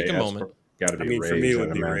 it's Rage. Take a moment. Got to be Rage. For me, it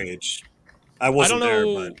would be Rage. I wasn't there,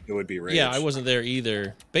 but it would be Rage. Yeah, I wasn't there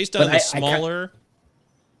either. Based on the smaller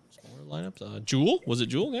lineups, Jewel? Was it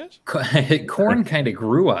Jewel, guys? Korn kind of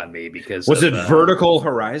grew on me because was it Vertical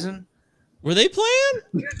Horizon? Were they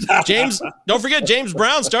playing? James, don't forget James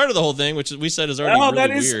Brown started the whole thing, which we said is already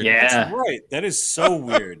really weird. Yeah, that's right. That is so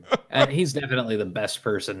weird. And he's definitely the best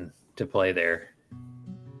person to play there.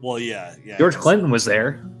 Well, yeah. George Clinton was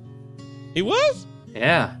there. He was?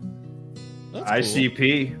 Yeah. That's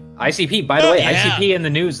ICP. Cool. ICP, by the way, ICP in the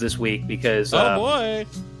news this week because boy,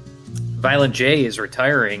 Violent J is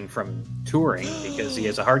retiring from touring because he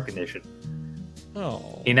has a heart condition.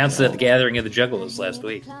 Oh. He announced it at the Gathering of the Juggalos last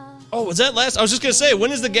week. Oh, was that last? I was just going to say,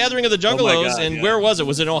 when is the Gathering of the Juggalos, where was it?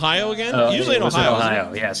 Was it in Ohio again? Usually in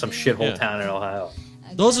Ohio. Yeah, some shithole town in Ohio.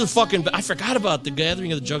 Those are fucking... I forgot about the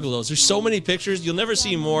Gathering of the Juggalos. There's so many pictures. You'll never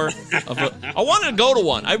see more of a... I wanted to go to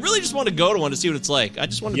one. I really just want to go to one to see what it's like. I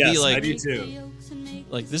just want to be like... I do too.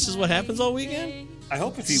 Like, this is what happens all weekend? I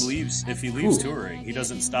hope if he leaves touring, he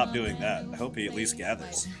doesn't stop doing that. I hope he at least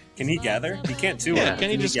gathers. Can he gather? He can't tour. Yeah, can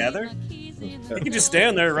he just gather? He can just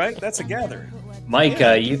stand there, right? That's a gather. Mike,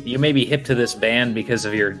 you may be hip to this band because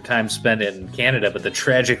of your time spent in Canada, but the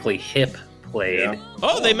Tragically Hip played. Yeah.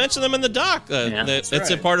 Oh, they mentioned them in the doc. That's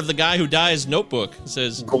a part of the guy who dies notebook. It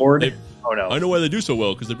says Gord. Oh no! I know why they do so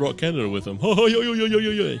well because they brought Canada with them.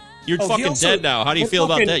 You're fucking dead now. How do you feel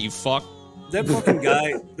about that? You fuck. That fucking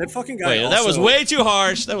guy. Wait, that was way too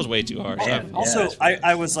harsh. Yeah. Also,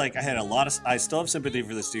 I was like, I still have sympathy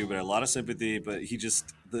for this dude, but a lot of sympathy. But he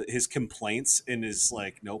just his complaints in his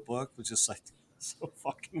like notebook was just like so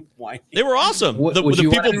fucking whiny. They were awesome. The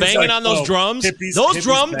people banging on those drums. Those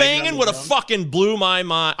drum banging would have fucking blew my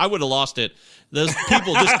mind. I would have lost it. Those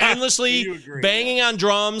people just endlessly banging on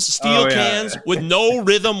drums, steel cans with no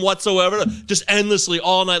rhythm whatsoever, just endlessly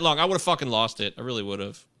all night long. I would have fucking lost it. I really would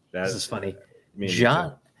have. This is funny.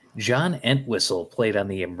 John Entwistle played on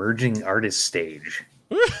the emerging artist stage.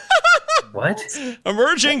 What?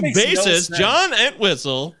 Emerging bassist John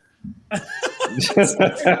Entwistle.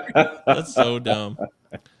 That's so dumb.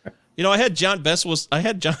 You know, I had John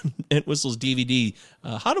Entwistle's DVD,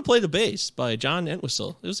 How to Play the Bass by John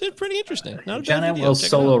Entwistle. It was pretty interesting. Not a John bad video. Entwistle's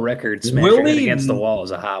solo record, Smash Your Head Against the Wall,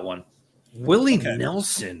 is a hot one. Willie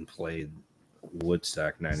Nelson played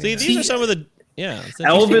Woodstock 99. See, these are some of the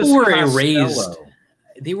Elvis were erased.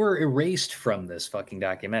 They were erased from this fucking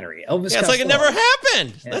documentary. Elvis. Yeah, it's like it never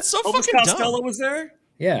happened. Yeah. That's so Elvis fucking Costello dumb. Was there?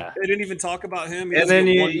 Yeah, they didn't even talk about him. And then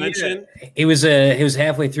one mention. He was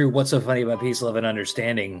halfway through What's So Funny About Peace, Love, and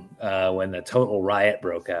Understanding when the total riot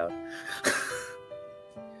broke out.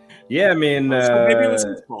 Yeah, I mean, so maybe it was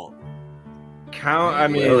his fault.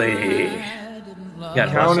 Counting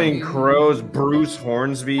Crows, Bruce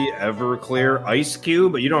Hornsby, Everclear, Ice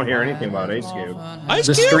Cube, but you don't hear anything about Ice Cube.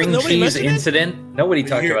 The string cheese incident. Nobody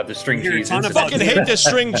talked about the string cheese incident. I fucking hate the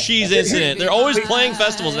string cheese incident. They're always playing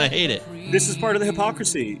festivals, and I hate it. This is part of the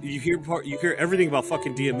hypocrisy. You hear everything about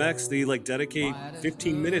fucking DMX. They like dedicate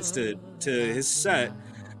 15 minutes to his set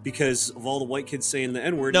because of all the white kids saying the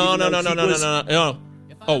N-word. No.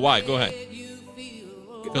 Oh, why? Go ahead.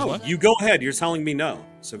 What? You go ahead. You're telling me no.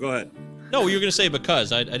 So go ahead. No, you were going to say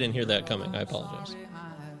because. I didn't hear that coming. I apologize.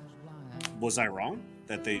 Was I wrong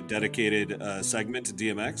that they dedicated a segment to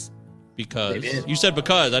DMX? Because. You said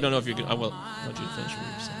because. I don't know if you're going to. I want you to finish what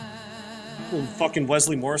you're saying. Well, fucking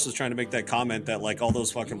Wesley Morris was trying to make that comment that like all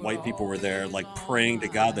those fucking white people were there like praying to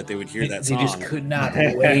God that they would hear that song. They just could not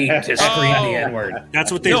wait to scream the N-word.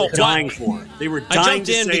 That's what they were dying for. They were dying I jumped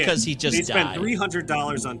to in say because it. he just They spent died.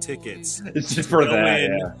 $300 on tickets. It's just for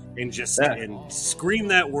that, and just and scream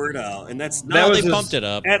that word out, and that's not. They pumped it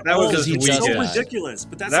up. That was his so weakest. ridiculous.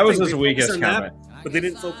 But that's that was the his thing. weakest comment. But they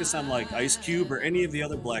didn't focus on like Ice Cube or any of the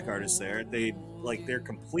other black artists there. They are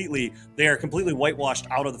completely whitewashed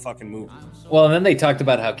out of the fucking movie. Well, and then they talked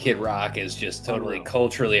about how Kid Rock is just totally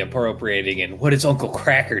culturally appropriating and what is Uncle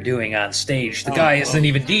Cracker doing on stage? The guy isn't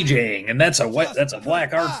even DJing, and that's a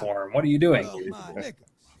black art form. What are you doing?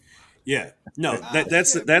 Yeah, no,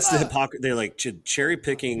 that's the hypocrisy. They're like cherry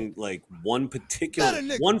picking like one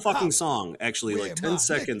fucking song, actually like 10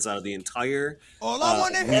 seconds out of the entire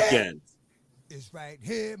weekend. It's right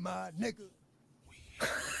here, my nigga.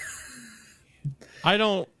 I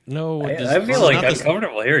don't know what this I feel like I'm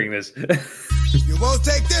comfortable hearing this. You won't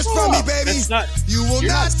take this from me, baby. You will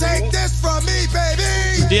not take this from me, baby.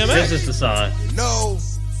 DMX. This is the song. No.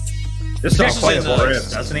 This song's quite a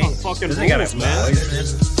voice, doesn't he? Fucking got a man.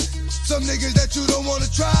 Some niggas that you don't want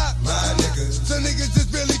to try. My niggas. Some niggas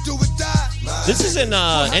just really do or die. This is in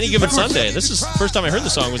Any Given Sunday. This is the first time I heard the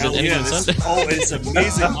song was in Any Given Sunday. Oh, it's an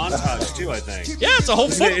amazing montage too, I think. Yeah, it's a whole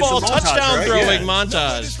football It's a montage, touchdown right? throwing Yeah.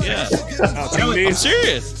 montage. Yeah. It's amazing. I'm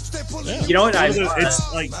serious. Yeah. You know what? It's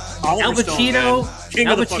like Al Oliver Stone, man. King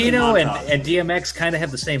of the fucking Pacino montage. and DMX kind of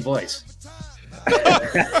have the same voice.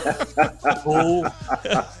 Oh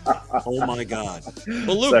my God.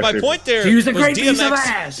 Well, Luke, my point there He was a was great piece of DMX.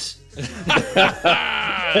 ass.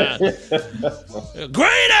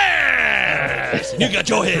 Great ass! You got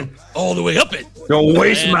your head all the way up it. Don't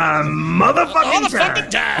waste Man. my motherfucking time.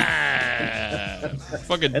 time.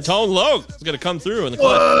 Fucking Tone Loc is gonna come through in the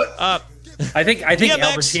club. I think Al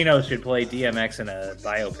DMX. Pacino should play DMX in a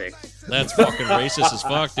biopic. That's fucking racist as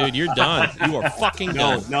fuck, dude. You're done. You are fucking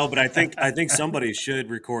done. No, but I think somebody should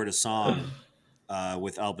record a song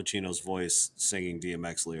with Al Pacino's voice singing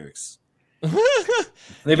DMX lyrics.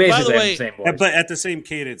 They basically By the way, have the same voice. But at the same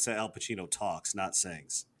cadence that Al Pacino talks, not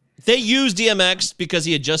sings. They used DMX because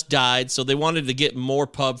he had just died, so they wanted to get more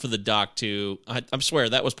pub for the doc too. I swear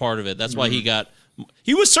that was part of it. That's why he got.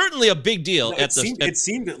 He was certainly a big deal It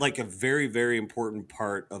seemed like a very, very important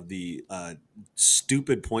part of the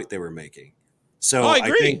stupid point they were making. So I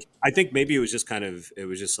agree. I think maybe it was just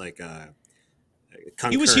like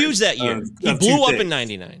he was huge that year. He blew up in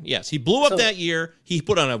 '99. Yes, he blew up that year. He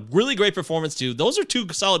put on a really great performance too. Those are two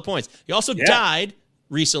solid points. He also died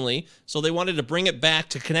recently, so they wanted to bring it back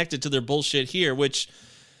to connect it to their bullshit here, which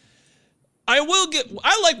I will get.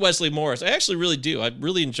 I like Wesley Morris. I actually really do. I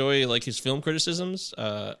really enjoy like his film criticisms.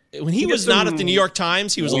 When he was not at the New York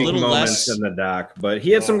Times, he was a little less in the doc, but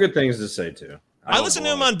he had some good things to say too. I listened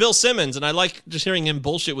to him on Bill Simmons, and I like just hearing him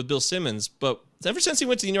bullshit with Bill Simmons. But ever since he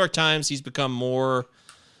went to the New York Times, he's become more.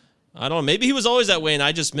 I don't know. Maybe he was always that way, and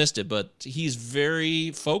I just missed it. But he's very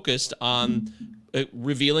focused on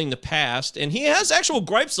revealing the past. And he has actual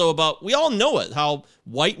gripes, though, about, we all know it, how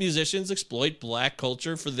white musicians exploit black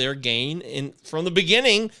culture for their gain from the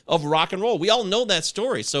beginning of rock and roll. We all know that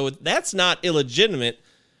story. So that's not illegitimate.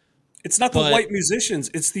 It's not the white musicians.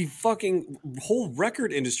 It's the fucking whole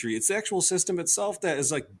record industry. It's the actual system itself that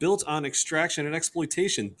is like built on extraction and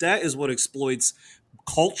exploitation. That is what exploits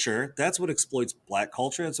culture. That's what exploits black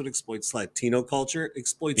culture. That's what exploits Latino culture. It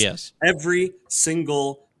exploits every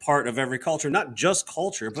single part of every culture, not just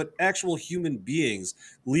culture, but actual human beings,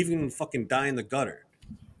 leaving them fucking die in the gutter.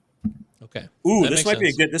 Okay. Ooh, this might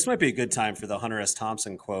be a good time for the Hunter S.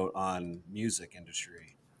 Thompson quote on music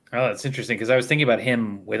industry. Oh, that's interesting because I was thinking about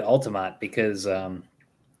him with Altamont because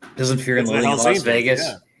doesn't Fear and Loathing in Las Vegas?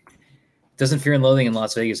 Yeah. Doesn't Fear and Loathing in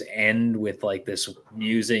Las Vegas end with like this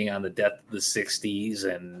musing on the death of the '60s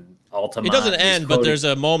and Altamont? It doesn't end, but there's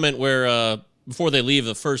a moment where before they leave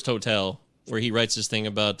the first hotel, where he writes this thing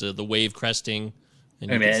about the wave cresting.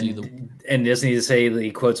 And doesn't he say that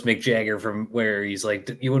he quotes Mick Jagger from where he's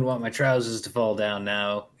like, "You wouldn't want my trousers to fall down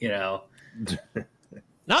now," you know.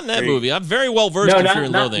 Not in that movie. I'm very well versed in Fear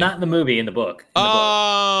and Loathing. Not in the movie, in the book.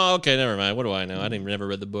 Oh, okay, never mind. What do I know? I never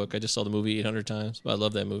read the book. I just saw the movie 800 times, but I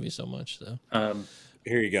love that movie so much. So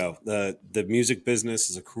here you go. The music business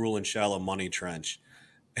is a cruel and shallow money trench,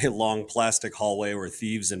 a long plastic hallway where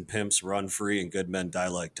thieves and pimps run free and good men die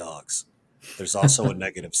like dogs. There's also a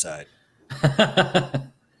negative side.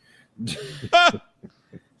 It's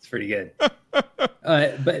pretty good.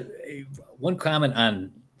 But one comment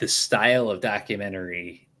on the style of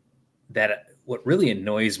documentary that what really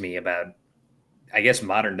annoys me about, I guess,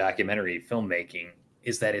 modern documentary filmmaking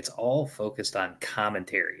is that it's all focused on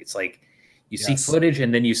commentary. It's like you see footage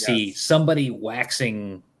and then you see somebody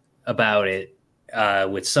waxing about it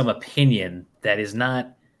with some opinion that is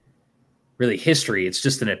not really history. It's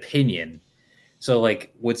just an opinion. So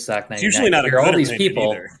like Woodstock 99, it's usually not all these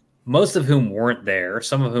people, either. Most of whom weren't there,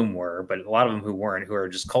 some of whom were, but a lot of them who weren't, who are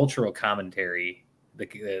just cultural commentary,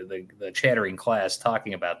 the chattering class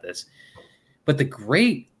talking about this. But the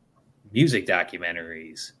great music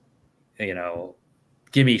documentaries, you know,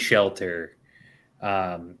 Gimme Shelter,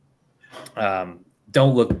 Don't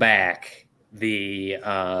Look Back,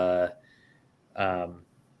 Yeah,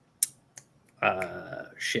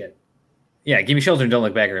 Gimme Shelter and Don't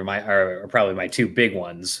Look Back are probably my two big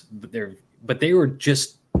ones. But they were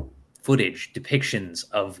just footage, depictions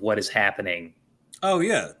of what is happening. Oh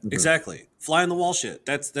yeah, exactly. Fly on the wall shit.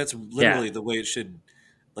 That's literally the way it should.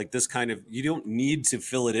 Like this kind of, you don't need to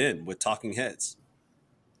fill it in with talking heads.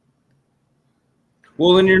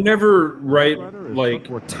 Well, and you're never right. Like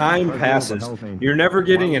time passes, you're never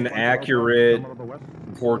getting an accurate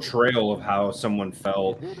portrayal of how someone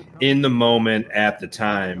felt in the moment at the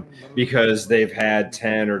time because they've had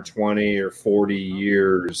 10 or 20 or 40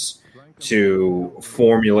 years to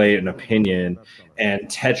formulate an opinion and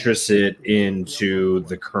Tetris it into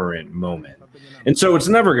the current moment. And so it's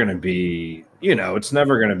never going to be, it's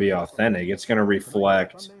never going to be authentic. It's going to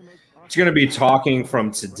reflect. It's going to be talking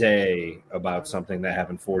from today about something that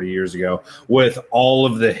happened 40 years ago with all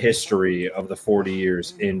of the history of the 40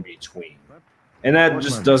 years in between. And that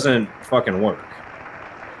just doesn't fucking work.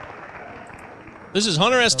 This is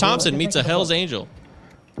Hunter S. Thompson meets a Hell's Angel.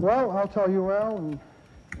 Well, I'll tell you, Al and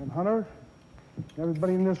Hunter,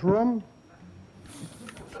 everybody in this room,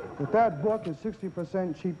 that that book is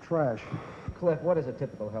 60% cheap trash. Cliff, what is a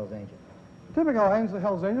typical Hell's Angel? Typical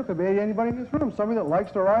Hell's Angel could be anybody in this room, somebody that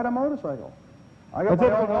likes to ride a motorcycle. I got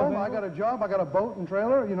my own home, I got a job, I got a boat and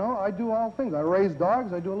trailer, I do all things. I raise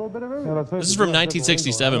dogs, I do a little bit of everything. This is from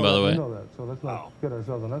 1967, by the way. So let's not get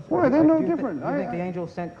ourselves on that. Boy, they're no different. You think the angel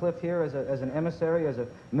sent Cliff here as an emissary, as a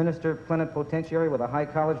minister plenipotentiary with a high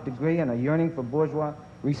college degree and a yearning for bourgeois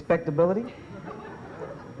respectability?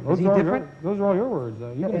 Is he different? Those are all your words.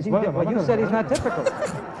 You said he's not typical.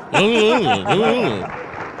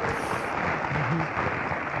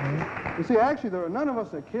 You see, actually, there are none of us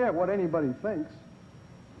that care what anybody thinks.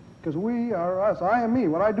 Because we are us. I am me.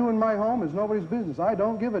 What I do in my home is nobody's business. I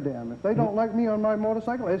don't give a damn. If they don't like me on my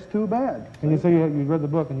motorcycle, it's too bad. And you say you read the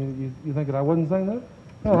book and you think that I wasn't saying that?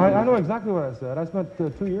 No, I know exactly what I said. I spent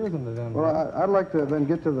 2 years in the damn. Well, I'd like to then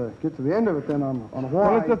get to the end of it then on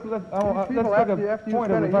why. Let's take a point of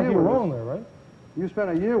the fact you're wrong there, right? You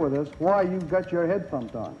spent a year with us. Why you got your head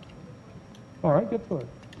thumped on? All right, get to it.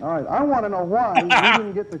 All right, I want to know why you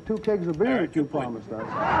didn't get the 2 kegs of beer that you promised us.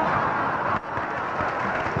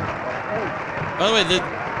 By the way,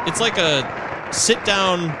 it's like a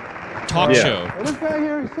sit-down talk show. Well, this guy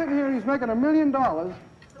here, he's sitting here, he's making $1 million,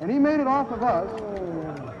 and he made it off of us.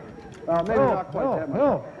 Maybe not quite that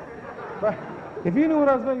much. If you knew what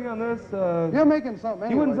I was making on this, you're making something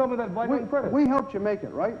anyway. You wouldn't tell me that Black credit. We helped you make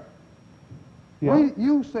it, right? Yeah.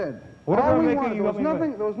 You said whatever all I'm we making, wanted, you helped me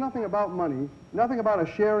make. there was nothing about money, nothing about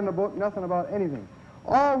a share in the book, nothing about anything.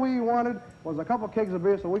 All we wanted was a couple kegs of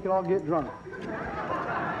beer so we could all get drunk.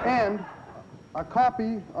 And a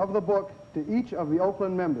copy of the book to each of the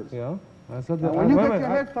Oakland members. Yeah, I said that. When you got your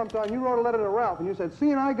head thumped on, you wrote a letter to Ralph, and you said,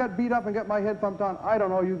 seeing I got beat up and got my head thumped on, I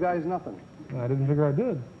don't owe you guys nothing. I didn't figure I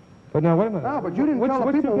did. But now, wait a minute. No, but you didn't tell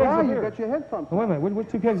the people why you got your head thumped. Wait a minute. What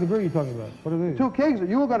 2 kegs of beer are you talking about? What are these? 2 kegs that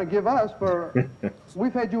you were going to give us for...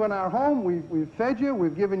 We've had you in our home. We've fed you.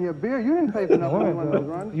 We've given you beer. You didn't pay for nothing on those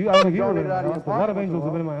runs. I think you were in my house. A lot of angels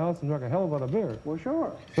have been in my house and drank a hell of a lot of beer. Well,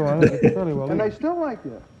 sure. So I think it's fairly well. And they still like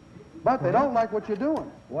you. But they don't like what you're doing.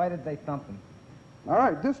 Why did they thump him? All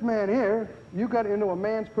right, this man here, you got into a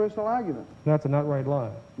man's personal argument. That's an outright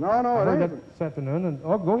lie. No, I heard it that isn't. this afternoon, and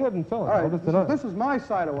go ahead and tell it. All right, this is my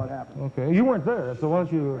side of what happened. Okay, you weren't there, so why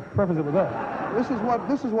don't you preface it with that? This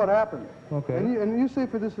is what happened. Okay. And you say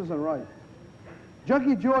if this isn't right.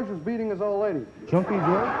 Junkie George was beating his old lady. Junkie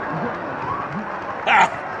George?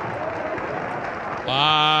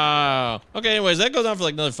 Wow. Okay, anyways, that goes on for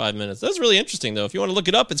like another 5 minutes. That's really interesting, though. If you want to look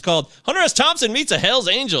it up, it's called Hunter S. Thompson Meets a Hell's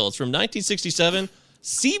Angel. It's from 1967,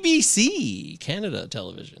 CBC, Canada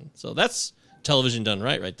television. So that's television done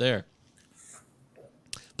right there.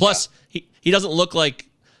 Plus, he doesn't look like...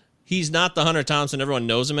 He's not the Hunter Thompson everyone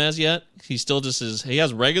knows him as yet. He still just is... He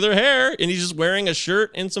has regular hair, and he's just wearing a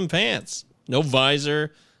shirt and some pants. No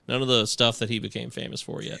visor. None of the stuff that he became famous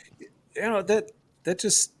for yet. You know, that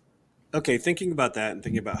just... Okay, thinking about that and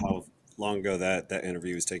thinking about how long ago that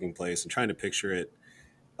interview was taking place and trying to picture it,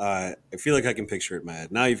 I feel like I can picture it in my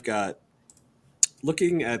head. Now you've got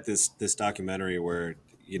looking at this documentary where,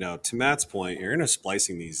 you know, to Matt's point, you're kind of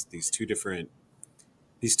splicing these two different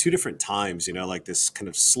times, you know, like this kind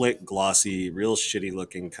of slick, glossy, real shitty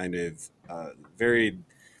looking kind of very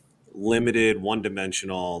limited,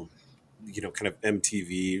 one-dimensional, you know, kind of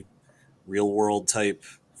MTV real world type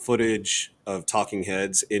footage of talking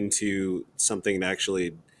heads into something that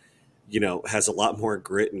actually, you know, has a lot more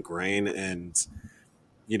grit and grain. And,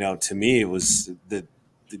 you know, to me, it was the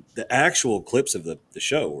actual clips of the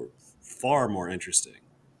show were far more interesting.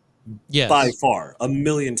 Yes. By far,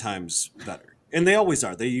 1,000,000 times better. And they always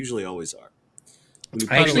are. They usually always are.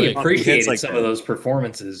 I actually appreciated like some of those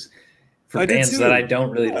performances for bands that I don't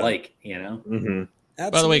really like, you know? Mm-hmm.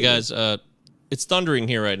 By the way, guys, it's thundering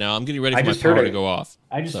here right now. I'm getting ready for my power to go off.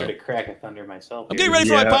 I just heard a crack of thunder myself. I'm getting ready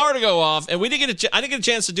for my power to go off, and I didn't get a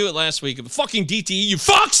chance to do it last week. But fucking DTE, you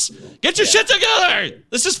fucks! Get your shit together!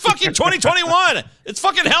 This is fucking 2021. It's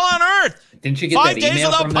fucking hell on earth. Didn't you get 5 that days email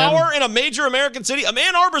without from power them? in a major American city?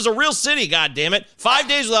 Ann Arbor's a real city, goddammit. 5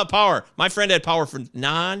 days without power. My friend had power for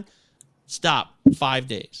non-stop 5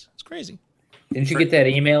 days. It's crazy. Didn't you get that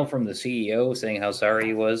email from the CEO saying how sorry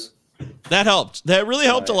he was? That helped. That really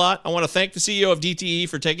helped a lot. I want to thank the CEO of DTE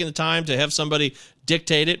for taking the time to have somebody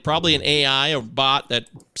dictate it, probably an AI, a bot that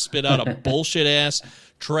spit out a bullshit-ass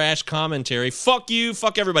trash commentary. Fuck you,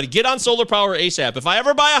 fuck everybody. Get on solar power ASAP. If I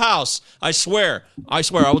ever buy a house, I swear, I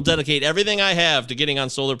will dedicate everything I have to getting on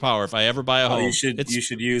solar power if I ever buy a home. You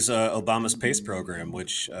should use Obama's PACE program,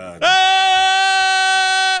 which...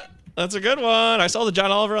 That's a good one. I saw the John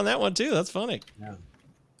Oliver on that one, too. That's funny. Yeah.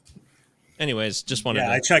 Anyways, just wanted to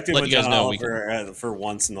I checked in let with you guys John know. Oliver for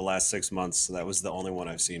once in the last 6 months, so that was the only one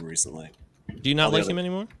I've seen recently. Do you not like him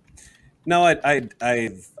anymore? No, I've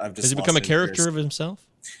just... Has he become a character of himself?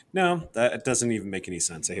 No, that doesn't even make any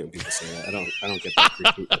sense. I hate when people say that. I don't get that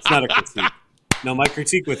critique. It's not a critique. No, my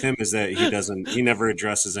critique with him is that he never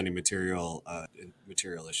addresses any material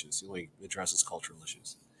issues. He only addresses cultural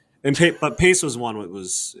issues. But PACE was one that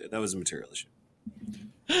was a material issue.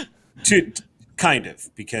 Kind of,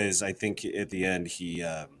 because I think at the end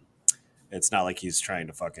it's not like he's trying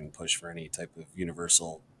to fucking push for any type of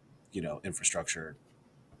universal, you know, infrastructure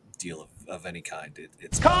deal of any kind.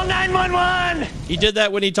 It's Call 911! He did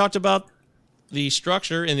that when he talked about the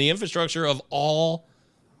structure and the infrastructure of all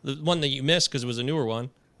the one that you missed because it was a newer one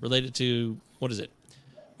related to, what is it?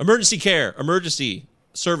 Emergency care, emergency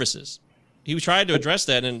services. He tried to address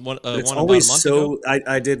that in one it's about always a month so ago.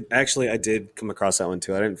 I did come across that one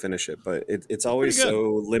too. I didn't finish it, but it's always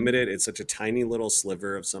so limited. It's such a tiny little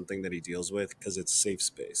sliver of something that he deals with because it's safe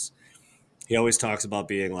space. He always talks about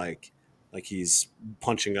being like he's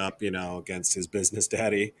punching up, you know, against his business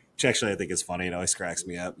daddy, which actually I think is funny. It always cracks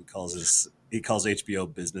me up. He calls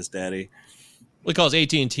HBO business daddy. Well, he calls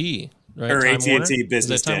AT&T, right? Or Time AT&T Warner?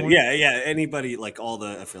 business Time daddy. Warner? Yeah. Anybody, like all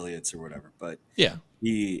the affiliates or whatever. But yeah,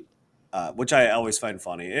 he, which I always find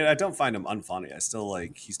funny. And I don't find him unfunny.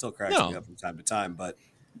 He still cracks me up from time to time. But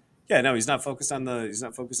Yeah, no, he's not focused on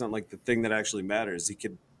like the thing that actually matters.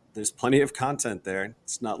 There's plenty of content there.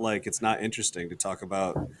 It's not like it's not interesting to talk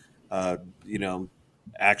about,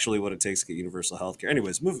 actually what it takes to get universal health care.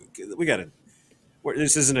 Anyways, we got to.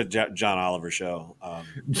 This isn't a John Oliver show.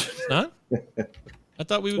 Huh? I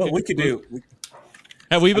thought we would. Well, we could do.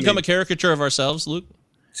 Have we become a caricature of ourselves, Luke?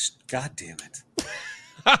 God damn it.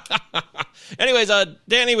 Anyways,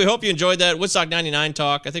 Danny, we hope you enjoyed that Woodstock 99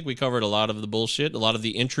 talk. I think we covered a lot of the bullshit, a lot of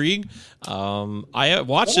the intrigue. I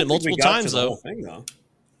watched it multiple times, though. Whole thing, though.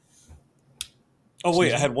 Oh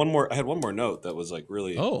wait, I had one more note that was like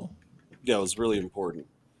really. Oh. Yeah, it was really important.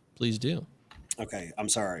 Please do. Okay, I'm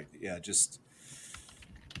sorry. Yeah, just.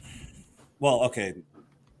 Well, okay.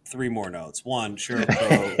 3 more notes. One, Sheryl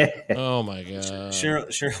Crow. Oh my God.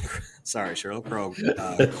 Sheryl Crow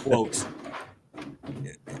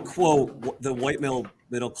quote the white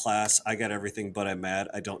middle class. I got everything, but I'm mad.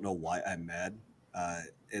 I don't know why I'm mad.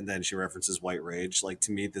 And then she references white rage. Like,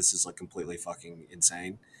 to me, this is like completely fucking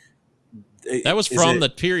insane. That was from the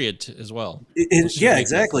period as well. Yeah,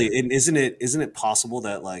 exactly. And isn't it possible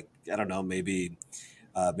that, like, I don't know, maybe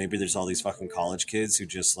there's all these fucking college kids who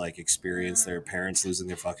just like experience their parents losing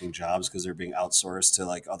their fucking jobs because they're being outsourced to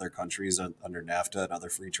like other countries under NAFTA and other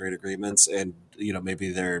free trade agreements, and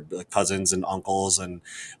maybe their cousins and uncles and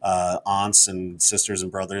aunts and sisters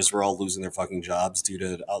and brothers were all losing their fucking jobs due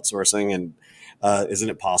to outsourcing. And isn't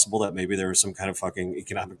it possible that maybe there was some kind of fucking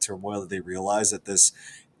economic turmoil that they realized that this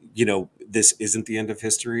isn't the end of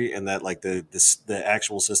history, and that like the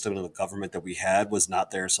actual system of the government that we had was not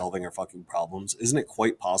there solving our fucking problems? Isn't it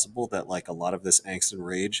quite possible that like a lot of this angst and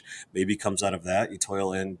rage maybe comes out of that? You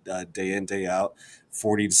toil in, day out,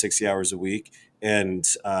 40 to 60 hours a week, and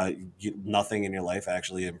nothing in your life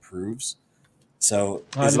actually improves. So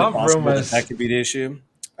isn't it possible that could be the issue?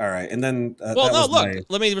 All right. And then,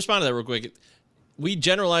 let me respond to that real quick. We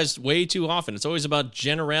generalize way too often. It's always about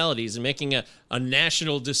generalities and making a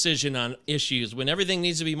national decision on issues when everything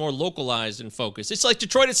needs to be more localized and focused. It's like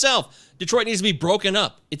Detroit itself. Detroit needs to be broken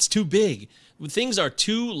up. It's too big. Things are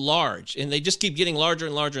too large, and they just keep getting larger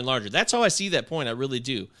and larger and larger. That's how I see that point. I really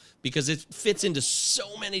do, because it fits into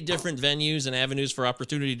so many different venues and avenues for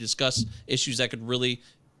opportunity to discuss issues that could really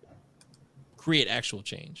create actual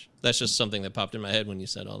change. That's just something that popped in my head when you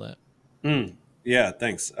said all that. Yeah,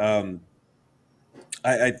 thanks.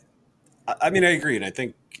 I mean, I agree, and I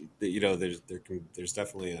think that there's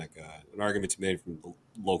definitely like an argument to be made from the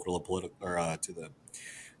local to political or to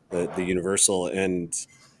the universal. And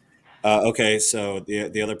okay, so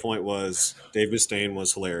the other point was Dave Mustaine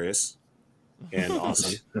was hilarious and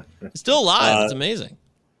awesome. Still alive. It's amazing.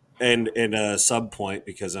 And a sub point,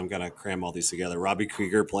 because I'm gonna cram all these together. Robbie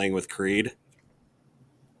Krieger playing with Creed.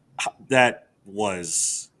 That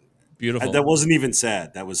was beautiful. That wasn't even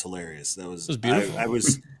sad. That was hilarious. It was beautiful.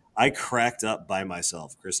 I cracked up by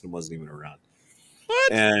myself. Kristen wasn't even around.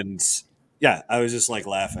 What? And yeah, I was just like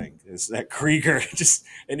laughing. It's that Krieger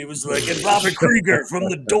and he was like, and Robert Krieger from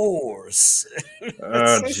the Doors.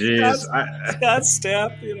 Oh jeez. Scott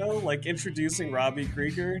Stapp, like introducing Robbie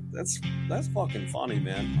Krieger. That's fucking funny,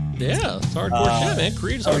 man. Yeah, it's hardcore shit, man.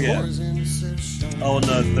 Creed's hardcore. Yeah. Oh,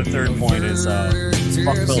 and the third point is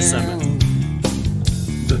fuck Bill Simmons.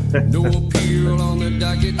 No appeal on the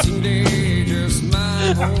docket today, just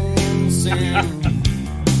my own sin.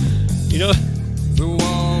 The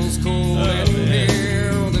walls cold and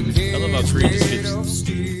bare, I love how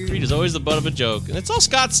Creed is always the butt of a joke. And it's all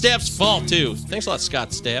Scott Stapp's fault, too. Thanks a lot,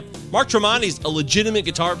 Scott Stapp. Mark Tremonti's a legitimate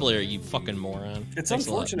guitar player, you fucking moron. It's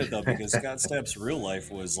unfortunate, though, because Scott Stapp's real life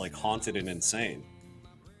was like haunted and insane.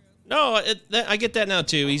 No, I get that now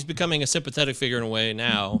too. He's becoming a sympathetic figure in a way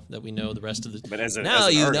now that we know the rest of the. But as an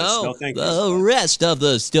artist, the rest of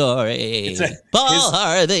the story. Paul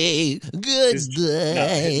Harvey, good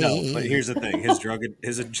day. No, but here's the thing: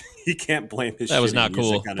 he can't blame his. That was not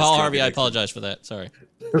cool. Paul Harvey, I apologize for that. Sorry.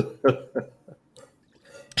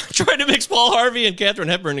 Tried to mix Paul Harvey and Katharine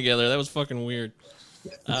Hepburn together. That was fucking weird.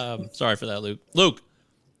 Sorry for that, Luke. Luke.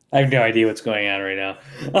 I have no idea what's going on right now.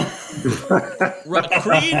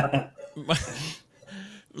 Creed?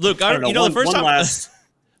 Luke, the first time...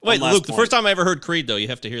 Wait, Luke, the first time I ever heard Creed, though, you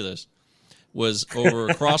have to hear this, was over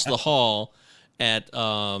across the hall at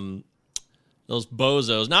those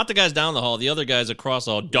bozos. Not the guys down the hall, the other guys across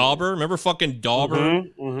the hall. Dauber, remember fucking Dauber?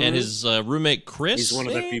 And his roommate Chris? He's one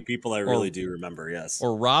of the few people I really do remember, yes.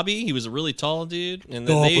 Or Robbie, he was a really tall dude. And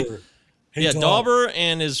then Dauber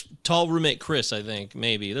and his tall roommate Chris, I think,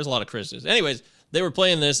 maybe. There's a lot of Chris's. Anyways, they were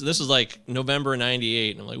playing this. This was like November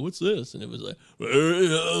 '98, and I'm like, "What's this?" And it was like,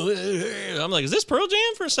 I'm like, "Is this Pearl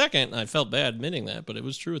Jam?" For a second, and I felt bad admitting that, but it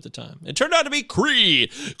was true at the time. It turned out to be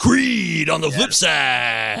Creed. Creed on the flip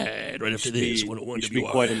side. Right after this, 101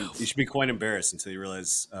 WRF. You should be quite embarrassed until you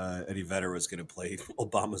realize Eddie Vedder was going to play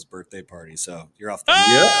Obama's birthday party. So you're off.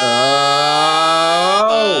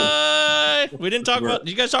 We didn't talk about.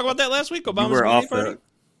 Did you guys talk about that last week? Obama's birthday party.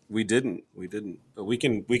 We didn't. But we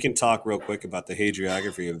can talk real quick about the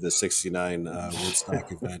hagiography of the '69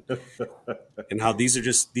 Woodstock event, and how these are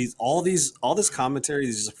just all this commentary.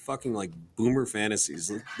 These are fucking like boomer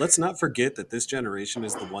fantasies. Let's not forget that this generation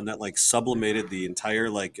is the one that like sublimated the entire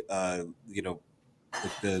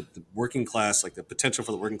the working class, like the potential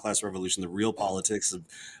for the working class revolution, the real politics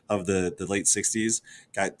of the late 60s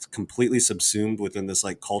got completely subsumed within this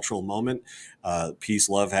like cultural moment, peace,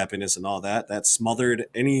 love, happiness, and all that smothered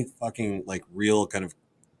any fucking like real kind of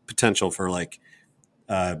potential for like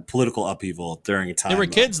political upheaval during a time. They were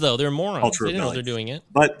kids though. They're morons. They didn't know they're doing it.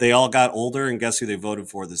 But they all got older, and guess who they voted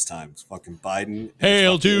for this time? It's fucking Biden.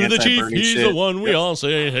 Hail to the chief. He's the one we all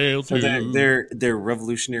say hail to. So their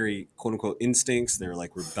revolutionary quote unquote instincts, their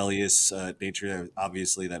like rebellious nature.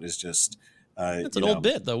 Obviously, that is just. That's an old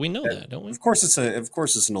bit, though. We know that, don't we? Of course, it's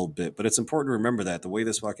an old bit, but it's important to remember that the way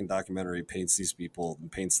this fucking documentary paints these people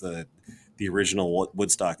and paints the original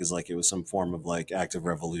Woodstock is like it was some form of like active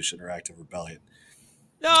revolution or active rebellion.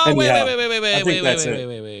 No,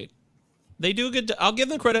 wait. They do good. I'll give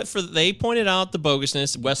them credit for they pointed out the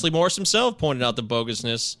bogusness. Wesley Morris himself pointed out the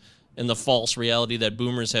bogusness and the false reality that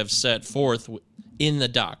boomers have set forth in the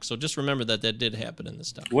doc. So just remember that did happen in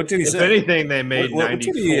this doc. What did he say? If anything, they made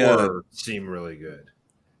 94 seem really good.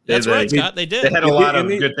 That's right, Scott. They did. They had a lot of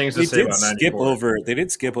good things to say about 94. They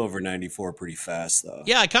did skip over 94 pretty fast, though.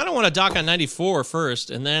 Yeah, I kind of want to dock on 94 first,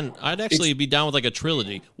 and then I'd actually be down with like a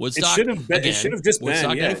trilogy. Woodstock again. It should have just been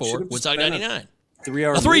Woodstock 94, Woodstock 99.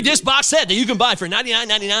 3-hour a 3-disc box set that you can buy for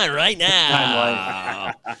 $99.99 right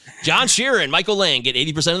now. John Sheeran, Michael Lang get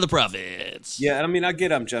 80% of the profits. Yeah, I mean, I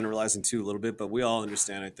get I'm generalizing too a little bit, but we all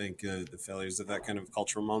understand, I think, the failures of that kind of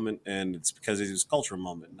cultural moment, and it's because it was a cultural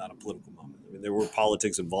moment, not a political moment. I mean, there were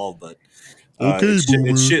politics involved, but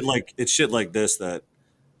it's shit like this that,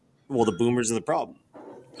 well, the boomers are the problem.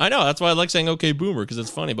 I know, that's why I like saying "okay, boomer" because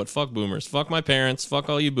it's funny, but fuck boomers, fuck my parents, fuck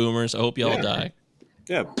all you boomers. I hope you all die.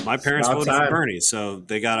 Yeah, my parents voted for Bernie, so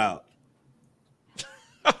they got out.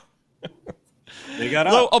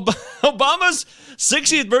 Obama's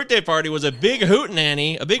 60th birthday party was a big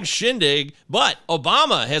hootenanny, a big shindig, but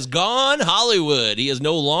Obama has gone Hollywood. He is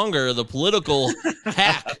no longer the political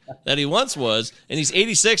hack that he once was, and he's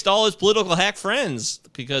 86 to all his political hack friends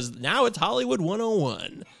because now it's Hollywood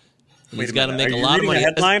 101. He's got to make a lot of money. Are you reading a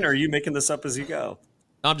headline, or are you making this up as you go?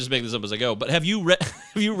 I'm just making this up as I go. But have you read?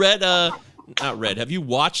 Have you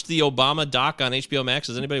watched the Obama doc on HBO Max?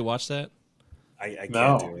 Has anybody watched that? I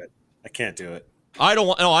can't do it. I can't do it. I don't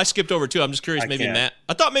want. No, I skipped over too. I'm just curious. Maybe Matt.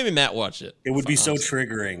 I thought maybe Matt watched it. It would be so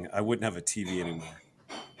triggering. I wouldn't have a TV anymore.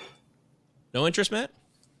 No interest, Matt?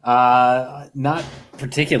 Not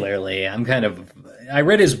particularly. I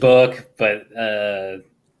read his book, but I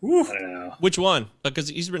don't know. Which one? Because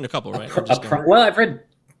he's written a couple, right? Well, I've read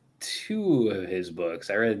 2 of his books.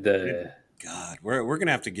 I read the. God, we're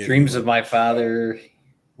gonna have to get Dreams of My Father.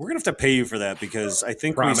 We're gonna have to pay you for that because I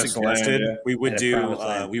think we suggested we would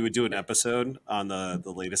do an episode on the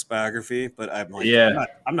latest biography, but I'm like,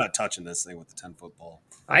 I'm not touching this thing with the 10-foot pole.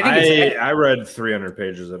 I read 300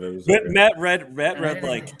 pages of it. But Matt read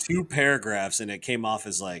like 2 paragraphs, and it came off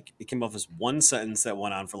as one sentence that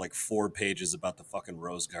went on for like 4 pages about the fucking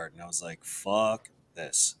Rose Garden. I was like, fuck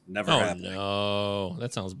this, never happened. No,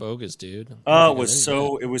 that sounds bogus, dude. It was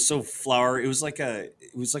so flowery. It was like a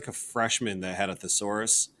freshman that had a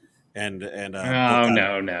thesaurus and no.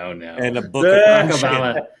 And a book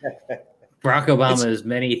Barack Obama is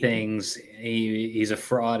many things. He's a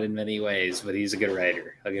fraud in many ways, but he's a good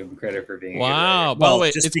writer. I'll give him credit for being a good writer. By the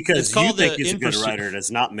way, just because you think he's a good writer does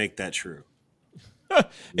not make that true.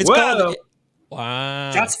 It's called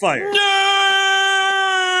wow. Shots fired.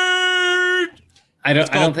 I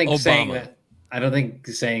don't think saying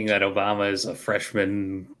that Obama is a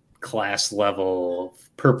freshman class level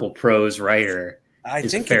purple prose writer. I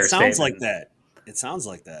think it sounds like that. It sounds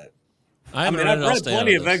like that. I've read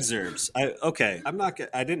plenty of excerpts. I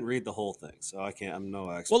didn't read the whole thing, so I can't. I'm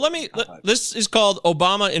no expert. Well, this is called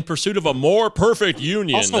Obama in Pursuit of a More Perfect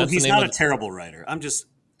Union. Also, he's not a terrible writer. I'm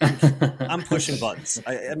pushing buttons.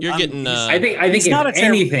 I think he's not a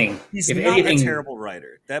terrible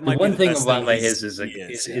writer. That might the one be the thing best Obama thing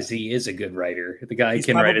is he is a good writer. The guy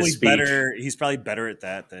can write a speech. He's probably better at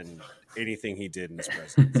that than anything he did in his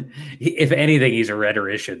presidency. If anything, he's a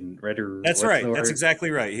rhetorician. That's right. That's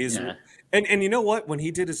exactly right. He's and you know what? When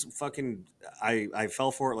he did his fucking, I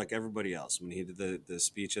fell for it like everybody else. When he did the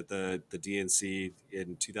speech at the DNC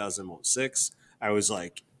in 2006, I was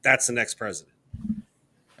like, that's the next president.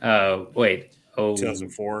 Wait.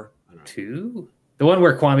 2004. 2? The one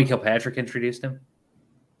where Kwame Kilpatrick introduced him?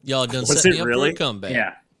 Y'all done set me up for a comeback.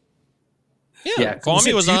 Yeah,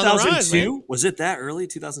 Kwame was on the rise, man. Was it that early?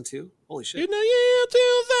 2002? Holy shit! In the year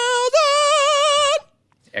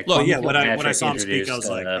 2000. Look, when I saw him speak, I was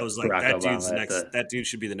like, that dude's the next. That dude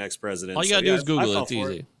should be the next president. All you gotta do is Google it. It's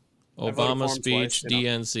easy. Obama speech,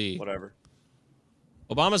 DNC. Whatever.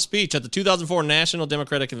 Obama's speech at the 2004 National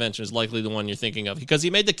Democratic Convention is likely the one you're thinking of because he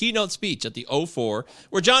made the keynote speech at the 04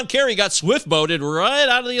 where John Kerry got swift-boated right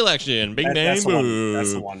out of the election. Bing, bang, boom.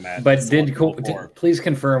 That's the one, Matt. But please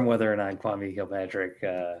confirm whether or not Kwame Kilpatrick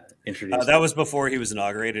introduced that was before he was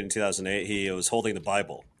inaugurated in 2008. He was holding the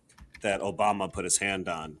Bible that Obama put his hand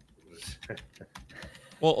on.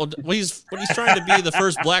 Well, he's trying to be the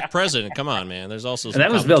first black president. Come on, man. There's also some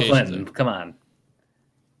that was Bill Clinton. Come on.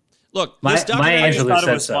 Look, I just thought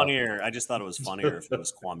it was funnier. I just thought it was funnier if it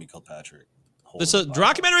was Kwame Kilpatrick. This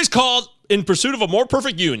documentary is called In Pursuit of a More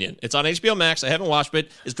Perfect Union. It's on HBO Max. I haven't watched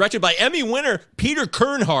it. It's directed by Emmy winner Peter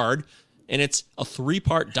Kernhard, and it's a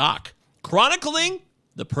 3-part doc chronicling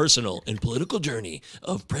the personal and political journey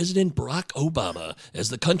of President Barack Obama as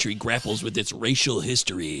the country grapples with its racial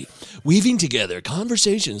history, weaving together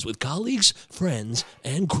conversations with colleagues, friends,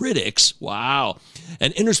 and critics. Wow.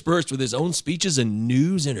 And interspersed with his own speeches and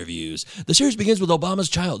news interviews. The series begins with Obama's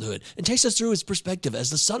childhood and takes us through his perspective as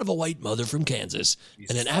the son of a white mother from Kansas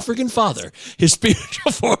and an African father, his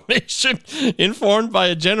spiritual formation informed by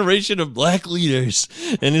a generation of black leaders,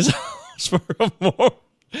 and his hopes for a more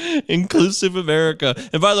inclusive America.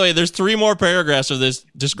 And by the way, there's 3 more paragraphs of this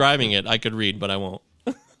describing it I could read, but I won't.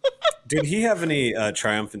 Did he have any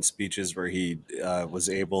triumphant speeches where he was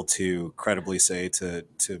able to credibly say to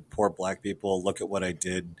poor black people, look at what I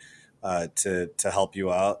did to help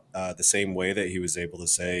you out, the same way that he was able to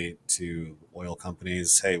say to oil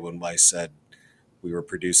companies, hey, when I said when we were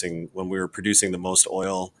producing the most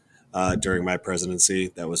oil during my presidency,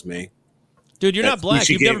 that was me. Dude, you're not black.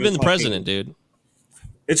 You've never been the president, dude.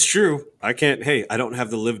 It's true. I don't have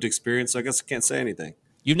the lived experience, so I guess I can't say anything.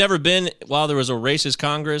 You've never been while there was a racist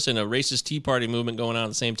Congress and a racist Tea Party movement going on at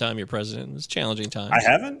the same time you're president. It's challenging times. I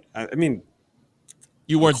haven't. I mean,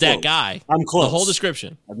 you weren't that guy. I'm close. The whole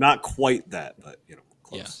description. I'm not quite that, but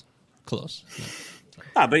close. Yeah, close.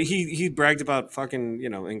 Yeah. But he bragged about fucking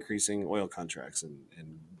increasing oil contracts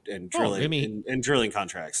and drilling and drilling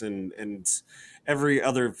contracts and every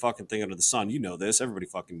other fucking thing under the sun. You know this. Everybody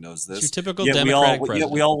fucking knows this. It's your typical Democratic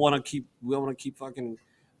president. We all want to keep fucking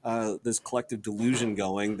this collective delusion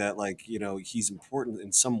going that he's important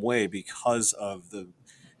in some way because of the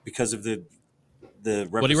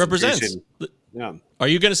what he represents. Yeah. Are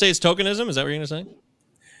you going to say it's tokenism? Is that what you're going to say?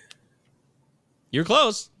 You're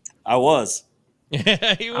close. I was.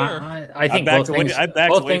 Yeah, you were. I think both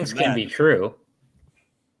things can be true.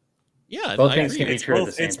 Yeah, both things can be true at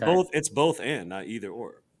the same time. It's both and not either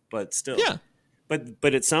or. But still, yeah.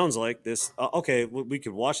 But it sounds like this. Okay, we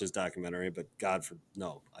could watch this documentary, but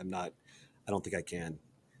no, I'm not. I don't think I can.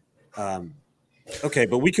 Okay,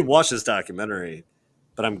 but we could watch this documentary,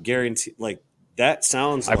 but I'm guaranteed that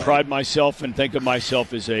sounds. I pride myself and think of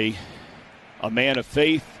myself as a man of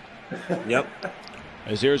faith. Yep.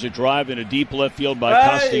 As there's a drive in a deep left field by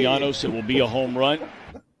Castellanos, it will be a home run.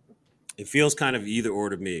 It feels kind of either or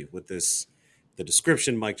to me with this. The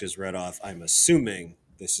description Mike just read off, I'm assuming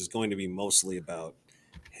this is going to be mostly about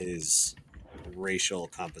his racial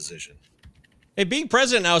composition. Hey, being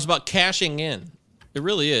president now is about cashing in. It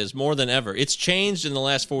really is, more than ever. It's changed in the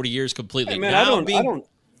last 40 years completely. Hey, man, I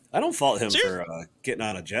don't fault him for getting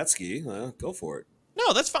on a jet ski. Go for it.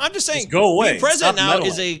 No, that's fine. I'm just saying. Just go away. Being president now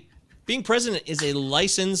being president is a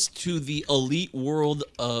license to the elite world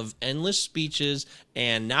of endless speeches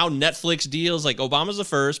and now Netflix deals. Like Obama's the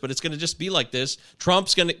first, but it's going to just be like this.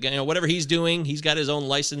 Trump's going to, whatever he's doing, he's got his own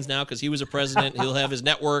license now because he was a president. He'll have his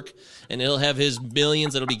network and he'll have his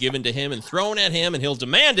millions that'll be given to him and thrown at him, and he'll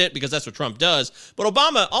demand it because that's what Trump does. But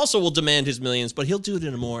Obama also will demand his millions, but he'll do it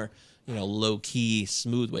in a more, low-key,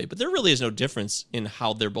 smooth way. But there really is no difference in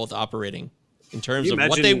how they're both operating in terms of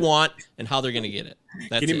what they want and how they're going to get it.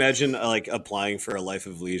 Can you imagine applying for a life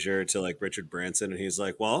of leisure to Richard Branson, and he's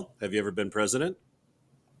like, "Well, have you ever been president?"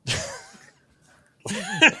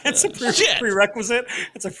 It's a prerequisite.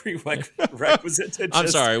 It's a prerequisite. I'm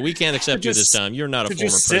sorry, we can't accept you this time. You're not a former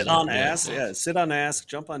just sit president. on ass. Yeah, sit on ass,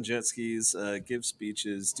 jump on jet skis, give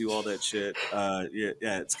speeches, do all that shit.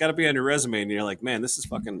 It's got to be on your resume, and you're like, man, this is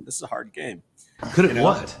a hard game. Good at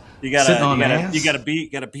what? You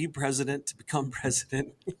gotta be president to become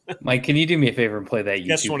president. Mike, can you do me a favor and play that YouTube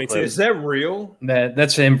Catch-22. clip? Is that real?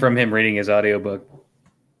 That's him reading his audiobook.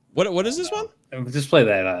 What is this one? Just play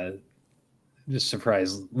that. Just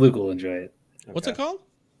surprise. Luke will enjoy it. What's it called?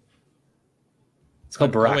 It's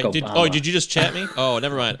called Barack Obama. Did you just chat me? Oh,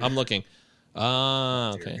 never mind. I'm looking.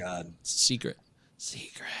 Okay. God. Secrets.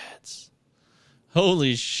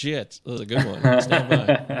 Holy shit. That was a good one. Stand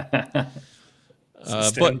by.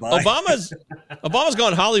 But Obama's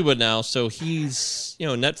gone Hollywood now, so he's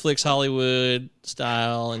Netflix Hollywood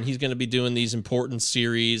style, and he's going to be doing these important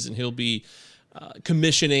series, and he'll be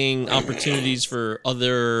commissioning opportunities for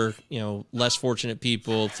other less fortunate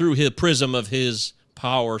people through his prism of his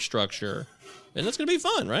power structure, and that's going to be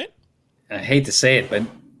fun, right? I hate to say it, but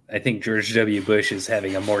I think George W. Bush is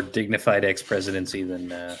having a more dignified ex-presidency than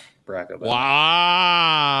Barack Obama.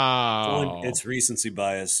 Wow. It's recency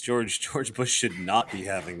bias. George Bush should not be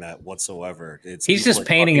having that whatsoever. He's just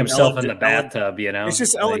painting himself in the bathtub, It's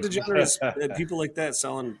just Ellen DeGeneres. People like that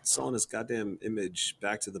selling his goddamn image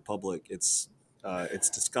back to the public. It's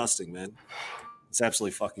disgusting, man. It's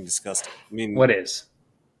absolutely fucking disgusting. I mean, what is?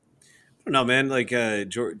 I don't know, man. Like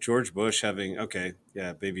George Bush having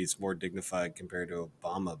maybe it's more dignified compared to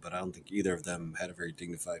Obama, but I don't think either of them had a very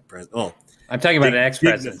dignified president. Oh, I'm talking about an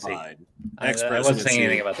ex-presidency. I wasn't saying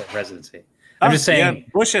anything about the presidency. I'm just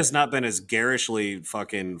saying Bush has not been as garishly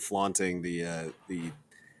fucking flaunting the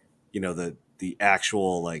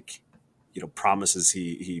actual promises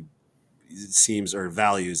he seems or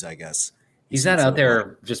values, I guess. He's not out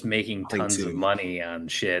there just making tons of money on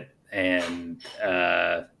shit and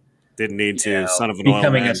didn't need to. Son of an oil man.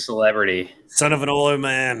 Becoming a celebrity. Son of an oil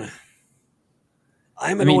man.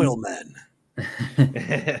 I'm an oil man.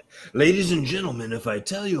 Ladies and gentlemen, if I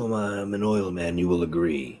tell you I'm an oil man, you will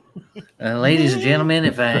agree. Ladies and gentlemen,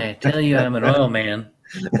 if I tell you I'm an oil man.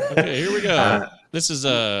 Okay, here we go. This is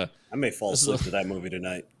I may fall asleep to that movie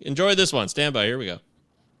tonight. Enjoy this one. Stand by. Here we go.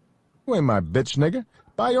 You ain't my bitch, nigga.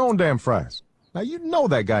 Buy your own damn fries. Now you know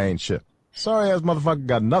that guy ain't shit. Sorry ass motherfucker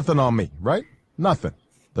got nothing on me, right? Nothing.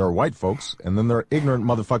 There are white folks, and then there are ignorant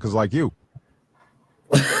motherfuckers like you.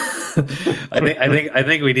 I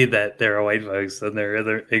think we need that. There are white folks, and there are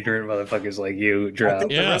other ignorant motherfuckers like you. Drop. I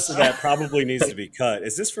think the rest of that probably needs to be cut.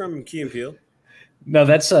 Is this from Key and Peele? No,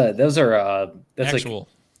 that's actual. Like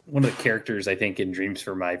one of the characters I think in Dreams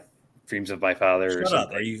of My Father. Shut or something.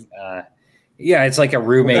 up. Are you? Yeah, it's like a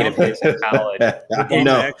roommate of his in college.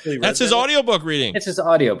 No, that's his audiobook reading. It's his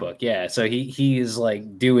audiobook, yeah. So he is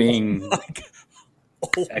like doing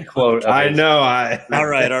a quote. I know. All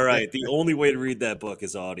right. The only way to read that book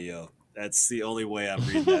is audio. That's the only way I'm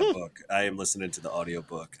reading that book. I am listening to the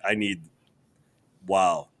audiobook. I need.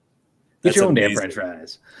 Wow. Get your own damn French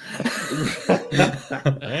fries. What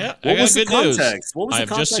was the context? I have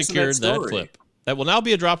just secured that clip. That will now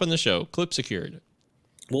be a drop in the show. Clip secured.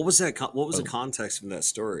 What was that? What was the context from that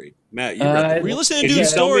story, Matt? You were you listening to the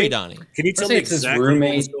story, Donnie? Can you tell me exactly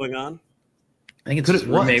what was going on? I think it's his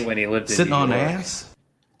roommate when he lived in sitting New on York, ass,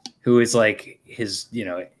 who is like his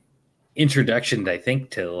introduction, I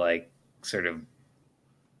think, to like sort of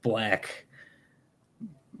black,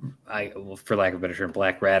 for lack of a better term,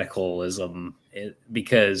 black radicalism,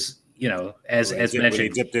 because. As mentioned, when he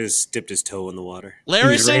dipped his toe in the water.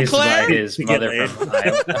 Larry Sinclair, by his mother from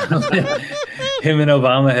Iowa. Him and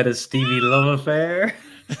Obama had a Stevie love affair.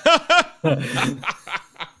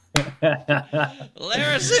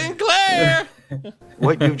 Larry Sinclair.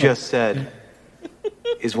 What you just said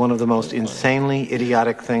is one of the most insanely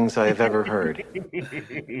idiotic things I have ever heard.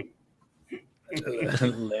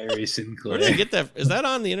 Larry Sinclair. Where did I get that? Is that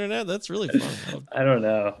on the internet? That's really fun. I don't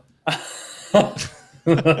know.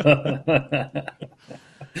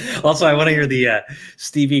 Also, I want to hear the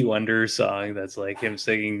Stevie Wonder song that's like him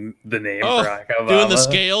singing the name Barack Obama. Doing the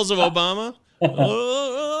scales of Obama.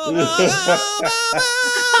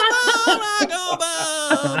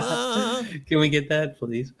 Can we get that,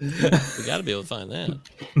 please? We got to be able to find that.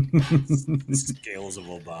 Scales of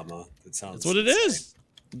Obama. That's what it is.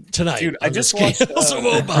 Tonight, dude. I just watched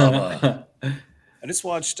Obama. I just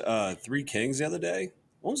watched Three Kings the other day.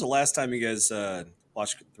 When was the last time you guys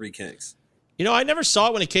watched Three Kings? I never saw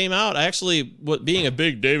it when it came out. I actually, being a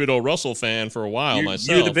big David O. Russell fan for a while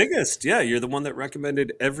myself. You're the biggest. Yeah, you're the one that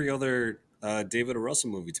recommended every other David O.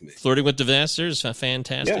 Russell movie to me. Flirting with Disaster is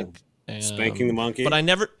fantastic. Yeah. Spanking the Monkey. But I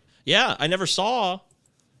never saw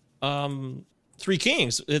Three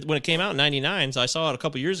Kings when it came out in '99. So I saw it a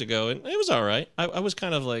couple years ago, and it was all right. I was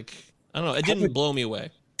kind of like, I don't know, it didn't blow me away.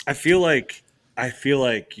 I feel like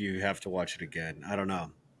you have to watch it again. I don't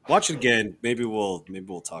know. Watch it again. Maybe we'll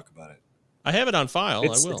talk about it. I have it on file. I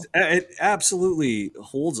will. It absolutely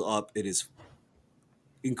holds up. It is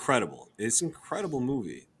incredible. It's an incredible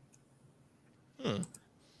movie.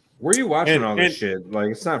 Where are you watching all this shit? Like,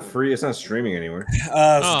 it's not free. It's not streaming anywhere. It's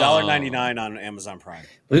 $1.99 on Amazon Prime.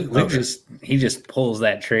 Luke just pulls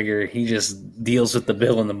that trigger. He just deals with the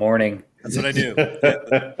bill in the morning. That's what I do.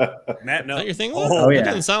 Matt, no. Is that your thing, Luke? Oh, yeah. That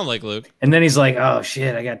doesn't sound like Luke. And then he's like, "Oh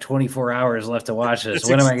shit, I got 24 hours left to watch this.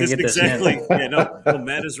 When am I going to get this in?" Yeah, no,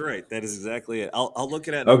 Matt is right. That is exactly it. I'll look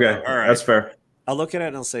at it. Okay, all right, that's fair. I'll look at it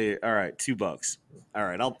and I'll say, all right, $2. All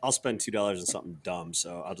right, I'll spend $2 on something dumb.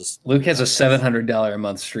 So I'll just. Luke has a $700 a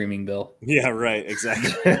month streaming bill. Yeah, right.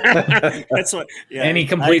 Exactly. That's what. Yeah, and he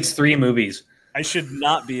completes 3 movies. I should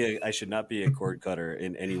not be a cord cutter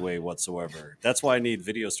in any way whatsoever. That's why I need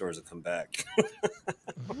video stores to come back.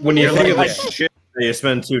 When you think of the shit that you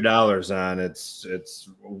spend $2 on, it's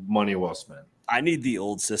money well spent. I need the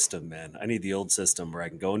old system, man. I need the old system where I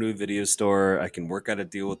can go into a video store, I can work out a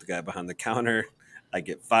deal with the guy behind the counter, I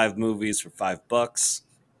get 5 movies for $5.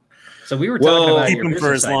 So we were talking about keep them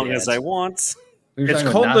for as long as I want. It's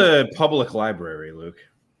called the public library, Luke.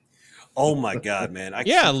 Oh my God, man!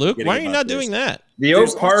 Luke, why are you not doing that? The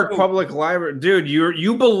Oak Park Public Library, dude.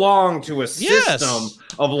 You belong to a system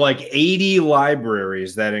of like 80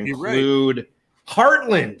 libraries that include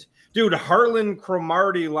Heartland, dude. Heartland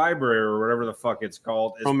Cromartie Library or whatever the fuck it's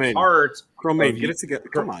called is part. Cromartie, get it together.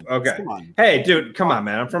 Come on. Okay. Come on. Hey, dude, come on,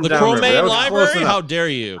 man. I'm from the Cromartie Library. How dare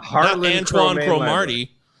you? Heartland not Antoine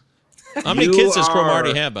Cromartie. How many kids does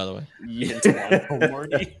Cromartie have, by the way?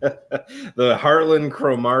 The Heartland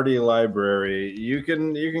Cromartie Library. You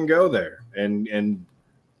can go there and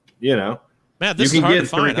you know. Matt, this is hard to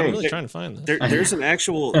find. I'm really trying to find this. There's an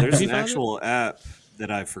actual app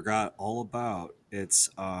that I forgot all about. It's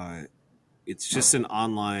just an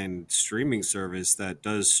online streaming service that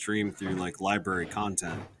does stream through like library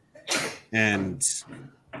content, and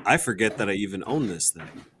I forget that I even own this thing.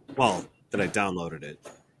 Well, that I downloaded it.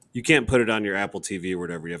 You can't put it on your Apple TV or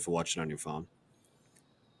whatever. You have to watch it on your phone.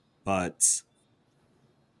 But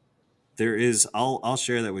there is. I'll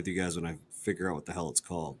share that with you guys when I figure out what the hell it's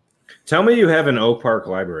called. Tell me you have an Oak Park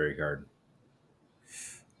Library card.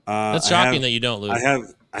 That's shocking that you don't, Luke.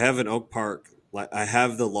 I have an Oak Park. I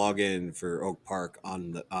have the login for Oak Park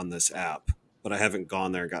on this app, but I haven't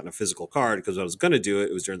gone there and gotten a physical card because I was going to do it.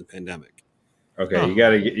 It was during the pandemic. Okay, you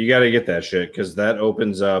gotta get that shit because that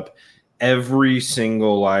opens up every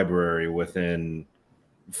single library within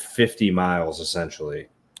 50 miles, essentially.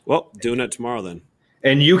 Well, doing it tomorrow then.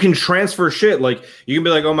 And you can transfer shit. Like, you can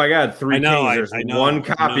be like, oh my God, Three Kings. There's one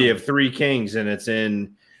copy of Three Kings, and it's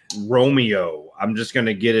in Romeo. I'm just going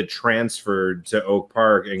to get it transferred to Oak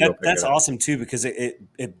Park and go pick it up. That's awesome, too, because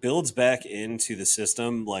it builds back into the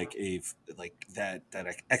system like that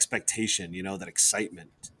expectation, you know, that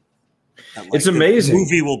excitement. That, like, it's amazing. The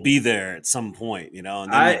movie will be there at some point, you know.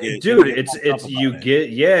 And you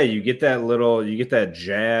get that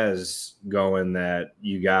jazz going that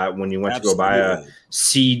you got when you went to go buy a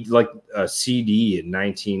CD in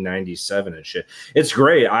 1997 and shit. It's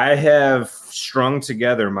great. I have strung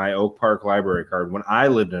together my Oak Park Library card when I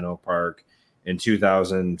lived in Oak Park in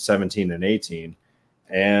 2017 and 18,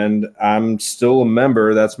 and I'm still a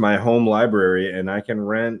member. That's my home library, and I can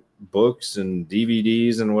rent books and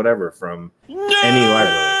DVDs and whatever from any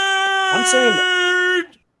library.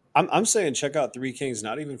 I'm saying check out Three Kings,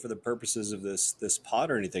 not even for the purposes of this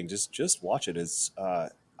pod or anything. Just watch it. It's I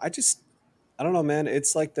don't know, man.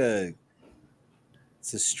 It's like it's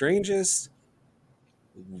the strangest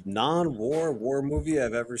war movie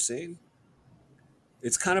I've ever seen.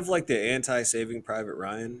 It's kind of like the anti-Saving Private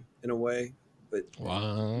Ryan in a way, but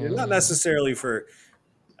not necessarily for.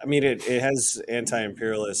 I mean, it has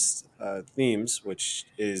anti-imperialist themes, which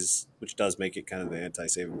does make it kind of the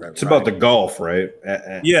anti-Saving Private Ryan. It's about the Gulf, right?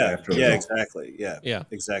 Exactly. Yeah,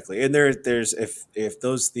 exactly. And there's if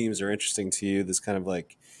those themes are interesting to you, this kind of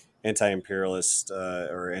like anti-imperialist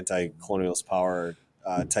or anti-colonialist power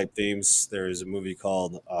type themes. There's a movie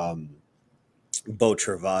called Beau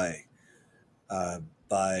Travail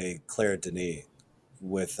by Claire Denis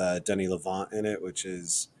with Denis Lavant in it, which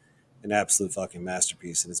is an absolute fucking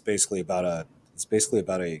masterpiece, and it's basically about a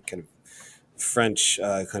kind of French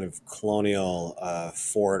kind of colonial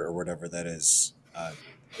fort or whatever that is. I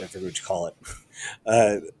forget what you call it,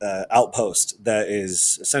 outpost that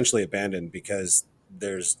is essentially abandoned because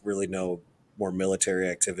there's really no more military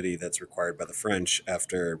activity that's required by the French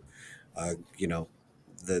after the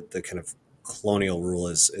kind of colonial rule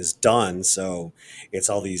is done. So it's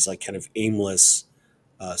all these like kind of aimless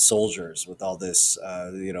soldiers with all this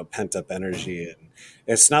pent up energy, and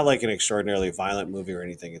it's not like an extraordinarily violent movie or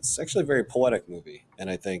anything. It's actually a very poetic movie, and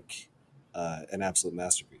I think an absolute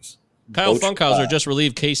masterpiece. Kyle Funkhauser just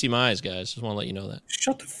relieved Casey Mize, guys. Just want to let you know that.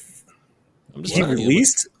 Shut the. I'm just He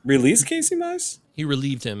released Casey Mize? He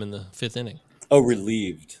relieved him in the 5th inning. Oh,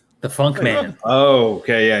 relieved. The Funk Man. Oh,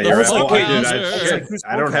 okay, yeah. You're Funk right. Man.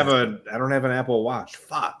 I don't have an Apple Watch.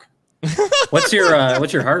 Fuck. What's your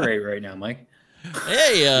heart rate right now, Mike?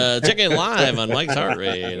 Hey, checking live on Mike's heart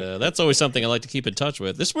rate. That's always something I like to keep in touch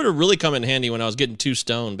with. This would have really come in handy when I was getting too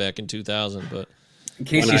stoned back in 2000. But in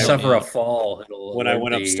case you suffer a fall, when I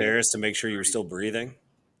went upstairs to make sure you were still breathing.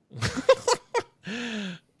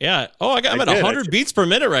 Yeah. Oh, I'm at 100 beats per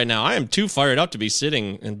minute right now. I am too fired up to be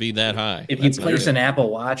sitting and be that high. If you place an Apple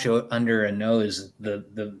Watch under a nose,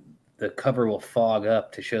 the cover will fog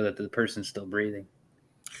up to show that the person's still breathing.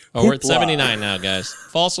 Oh, we're at 79 now, guys.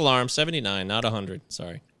 False alarm, 79, not 100.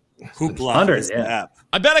 Sorry. Hoopla. 100, yeah.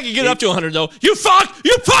 I bet I can get up to 100, though. You fuck!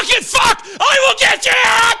 You fucking fuck! I will get you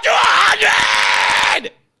up to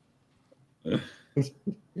 100!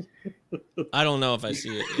 I don't know if I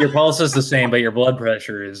see it. Your pulse is the same, but your blood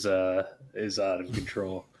pressure is out of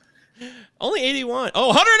control. Only 81. Oh,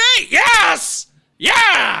 108! Yes!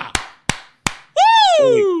 Yeah!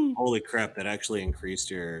 Woo! Holy crap, that actually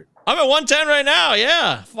increased your... I'm at 110 right now,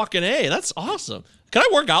 yeah. Fucking A, that's awesome. Can I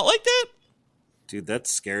work out like that? Dude, that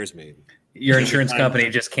scares me. Your insurance company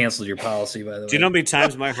just canceled your policy, by the way. Do you know how many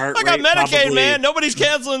times my heart I rate got Medicaid, probably... man. Nobody's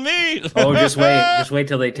canceling me. Oh, just wait. Just wait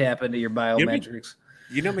till they tap into your biometrics.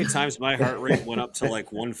 You know how many times my heart rate went up to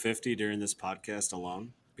like 150 during this podcast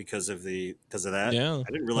alone because of that? Yeah.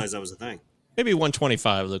 I didn't realize that was a thing. Maybe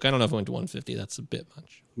 125, Luke. I don't know if it went to 150. That's a bit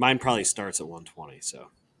much. Mine probably starts at 120, so...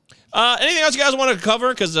 anything else you guys want to cover?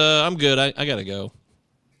 Because I'm good. I got to go.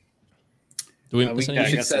 We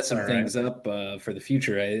should set some things up for the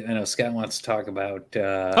future. I know Scott wants to talk about...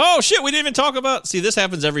 Oh, shit. We didn't even talk about... See, this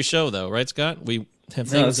happens every show, though. Right, Scott? We have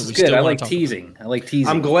things that we good. still I want like to talk teasing. about. I like teasing.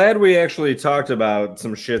 I'm glad we actually talked about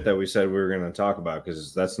some shit that we said we were going to talk about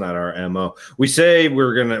because that's not our MO. We say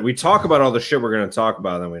we talk about all the shit we're going to talk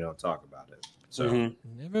about, and then we don't talk about it. So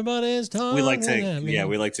everybody's talking. We like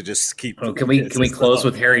to just keep. Oh, can we close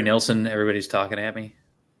with Harry Nilsson? Everybody's talking at me.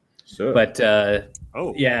 Sure. But yeah.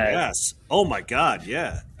 Yes. Oh my God,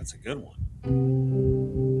 yeah, that's a good one.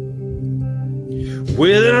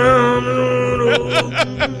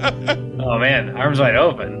 Oh man, arms wide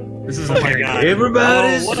open. This is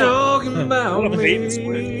everybody's talking about what a bait and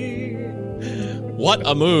switch. What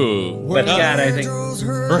a move! But God, I think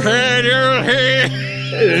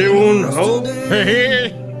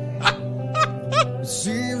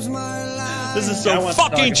this is so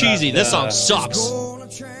fucking cheesy. This song sucks.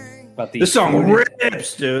 This song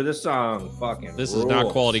rips, dude. This song fucking This is not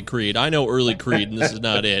quality Creed. I know early Creed, and this is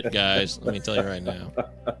not it, guys. Let me tell you right now.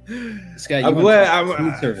 Scott, you want to talk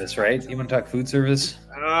food service, right? You want to talk food service?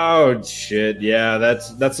 Oh shit, yeah. That's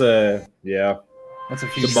a That's a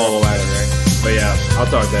few ball of wax, right? But yeah, I'll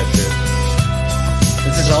talk that shit.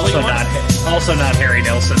 This is also not Harry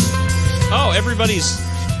Nilsson. Oh, everybody's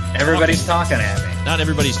talking at me. Not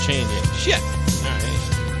everybody's changing. Shit. All right.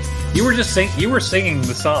 You were singing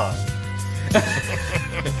the song.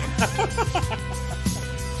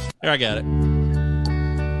 Here, I got it.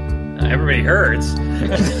 Everybody hurts.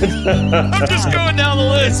 I'm just going down the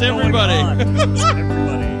list. Everybody.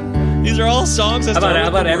 These are all songs. How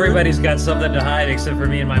about everybody's got something to hide except for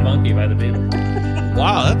me and my monkey by the Beatles?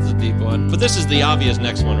 Wow, that's a deep one. But this is the obvious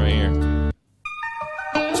next one right here.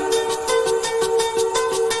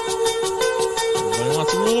 Everybody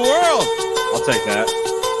wants to rule the world. I'll take that.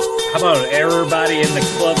 How about everybody in the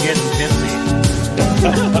club getting tipsy?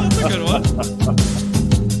 That's a good one.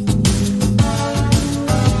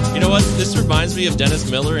 You know what? This reminds me of Dennis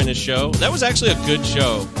Miller and his show. That was actually a good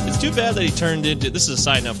show. It's too bad that he turned into... This is a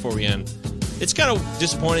side note before we end. It's kind of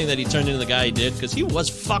disappointing that he turned into the guy he did, because he was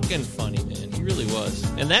fucking funny, man. He really was.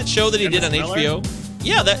 And that show that he did on HBO...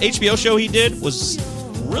 Yeah, that HBO show he did was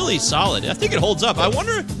really solid. I think it holds up. I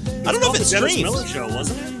wonder... I don't know if it streams. Dennis Miller show,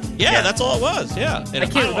 wasn't it? Yeah, that's all it was. Yeah. And I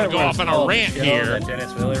can't want to go off on a rant here. That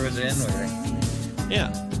Dennis Miller was in. Or...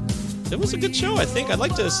 Yeah. It was a good show, I think. I'd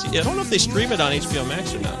like to see... I don't know if they stream it on HBO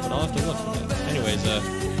Max or not, but I'll have to look at that. Anyways,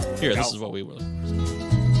 here, this is what we were...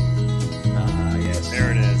 yes.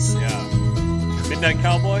 There it is, yeah. Midnight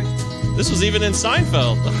Cowboy? This was even in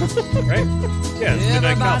Seinfeld. Right? Yeah, it's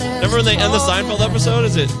Midnight Cowboy. Remember when they end the Seinfeld episode?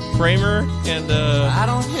 Is it Kramer and...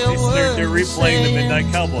 They're replaying the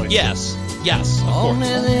Midnight Cowboy. Yes. Yes, of course. Only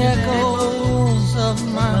the echoes of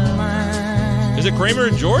my mind. Is it Kramer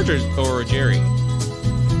and George or Jerry?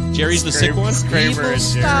 Jerry's the sick one? Kramer and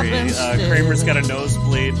Jerry. Kramer's got a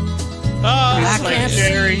nosebleed. Oh, he's like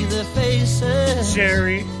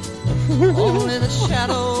Jerry. Only the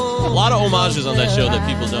shadow. A lot of homages on that show that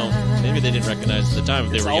people don't. Maybe they didn't recognize at the time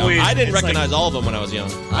if they were young. I didn't recognize all of them when I was young.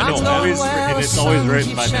 I know it's always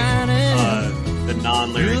written by the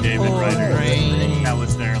non-Larry David writer. That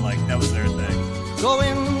was their thing.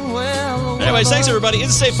 Anyways, thanks everybody.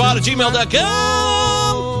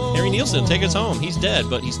 IsASafePod@gmail.com. Harry Nielsen, take us home. He's dead,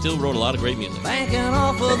 but he still wrote a lot of great music. Banking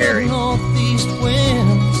off of the northeast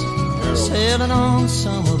winds, sailing on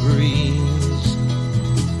summer breeze,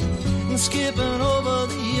 and skipping over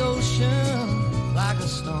the ocean like a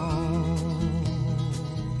storm.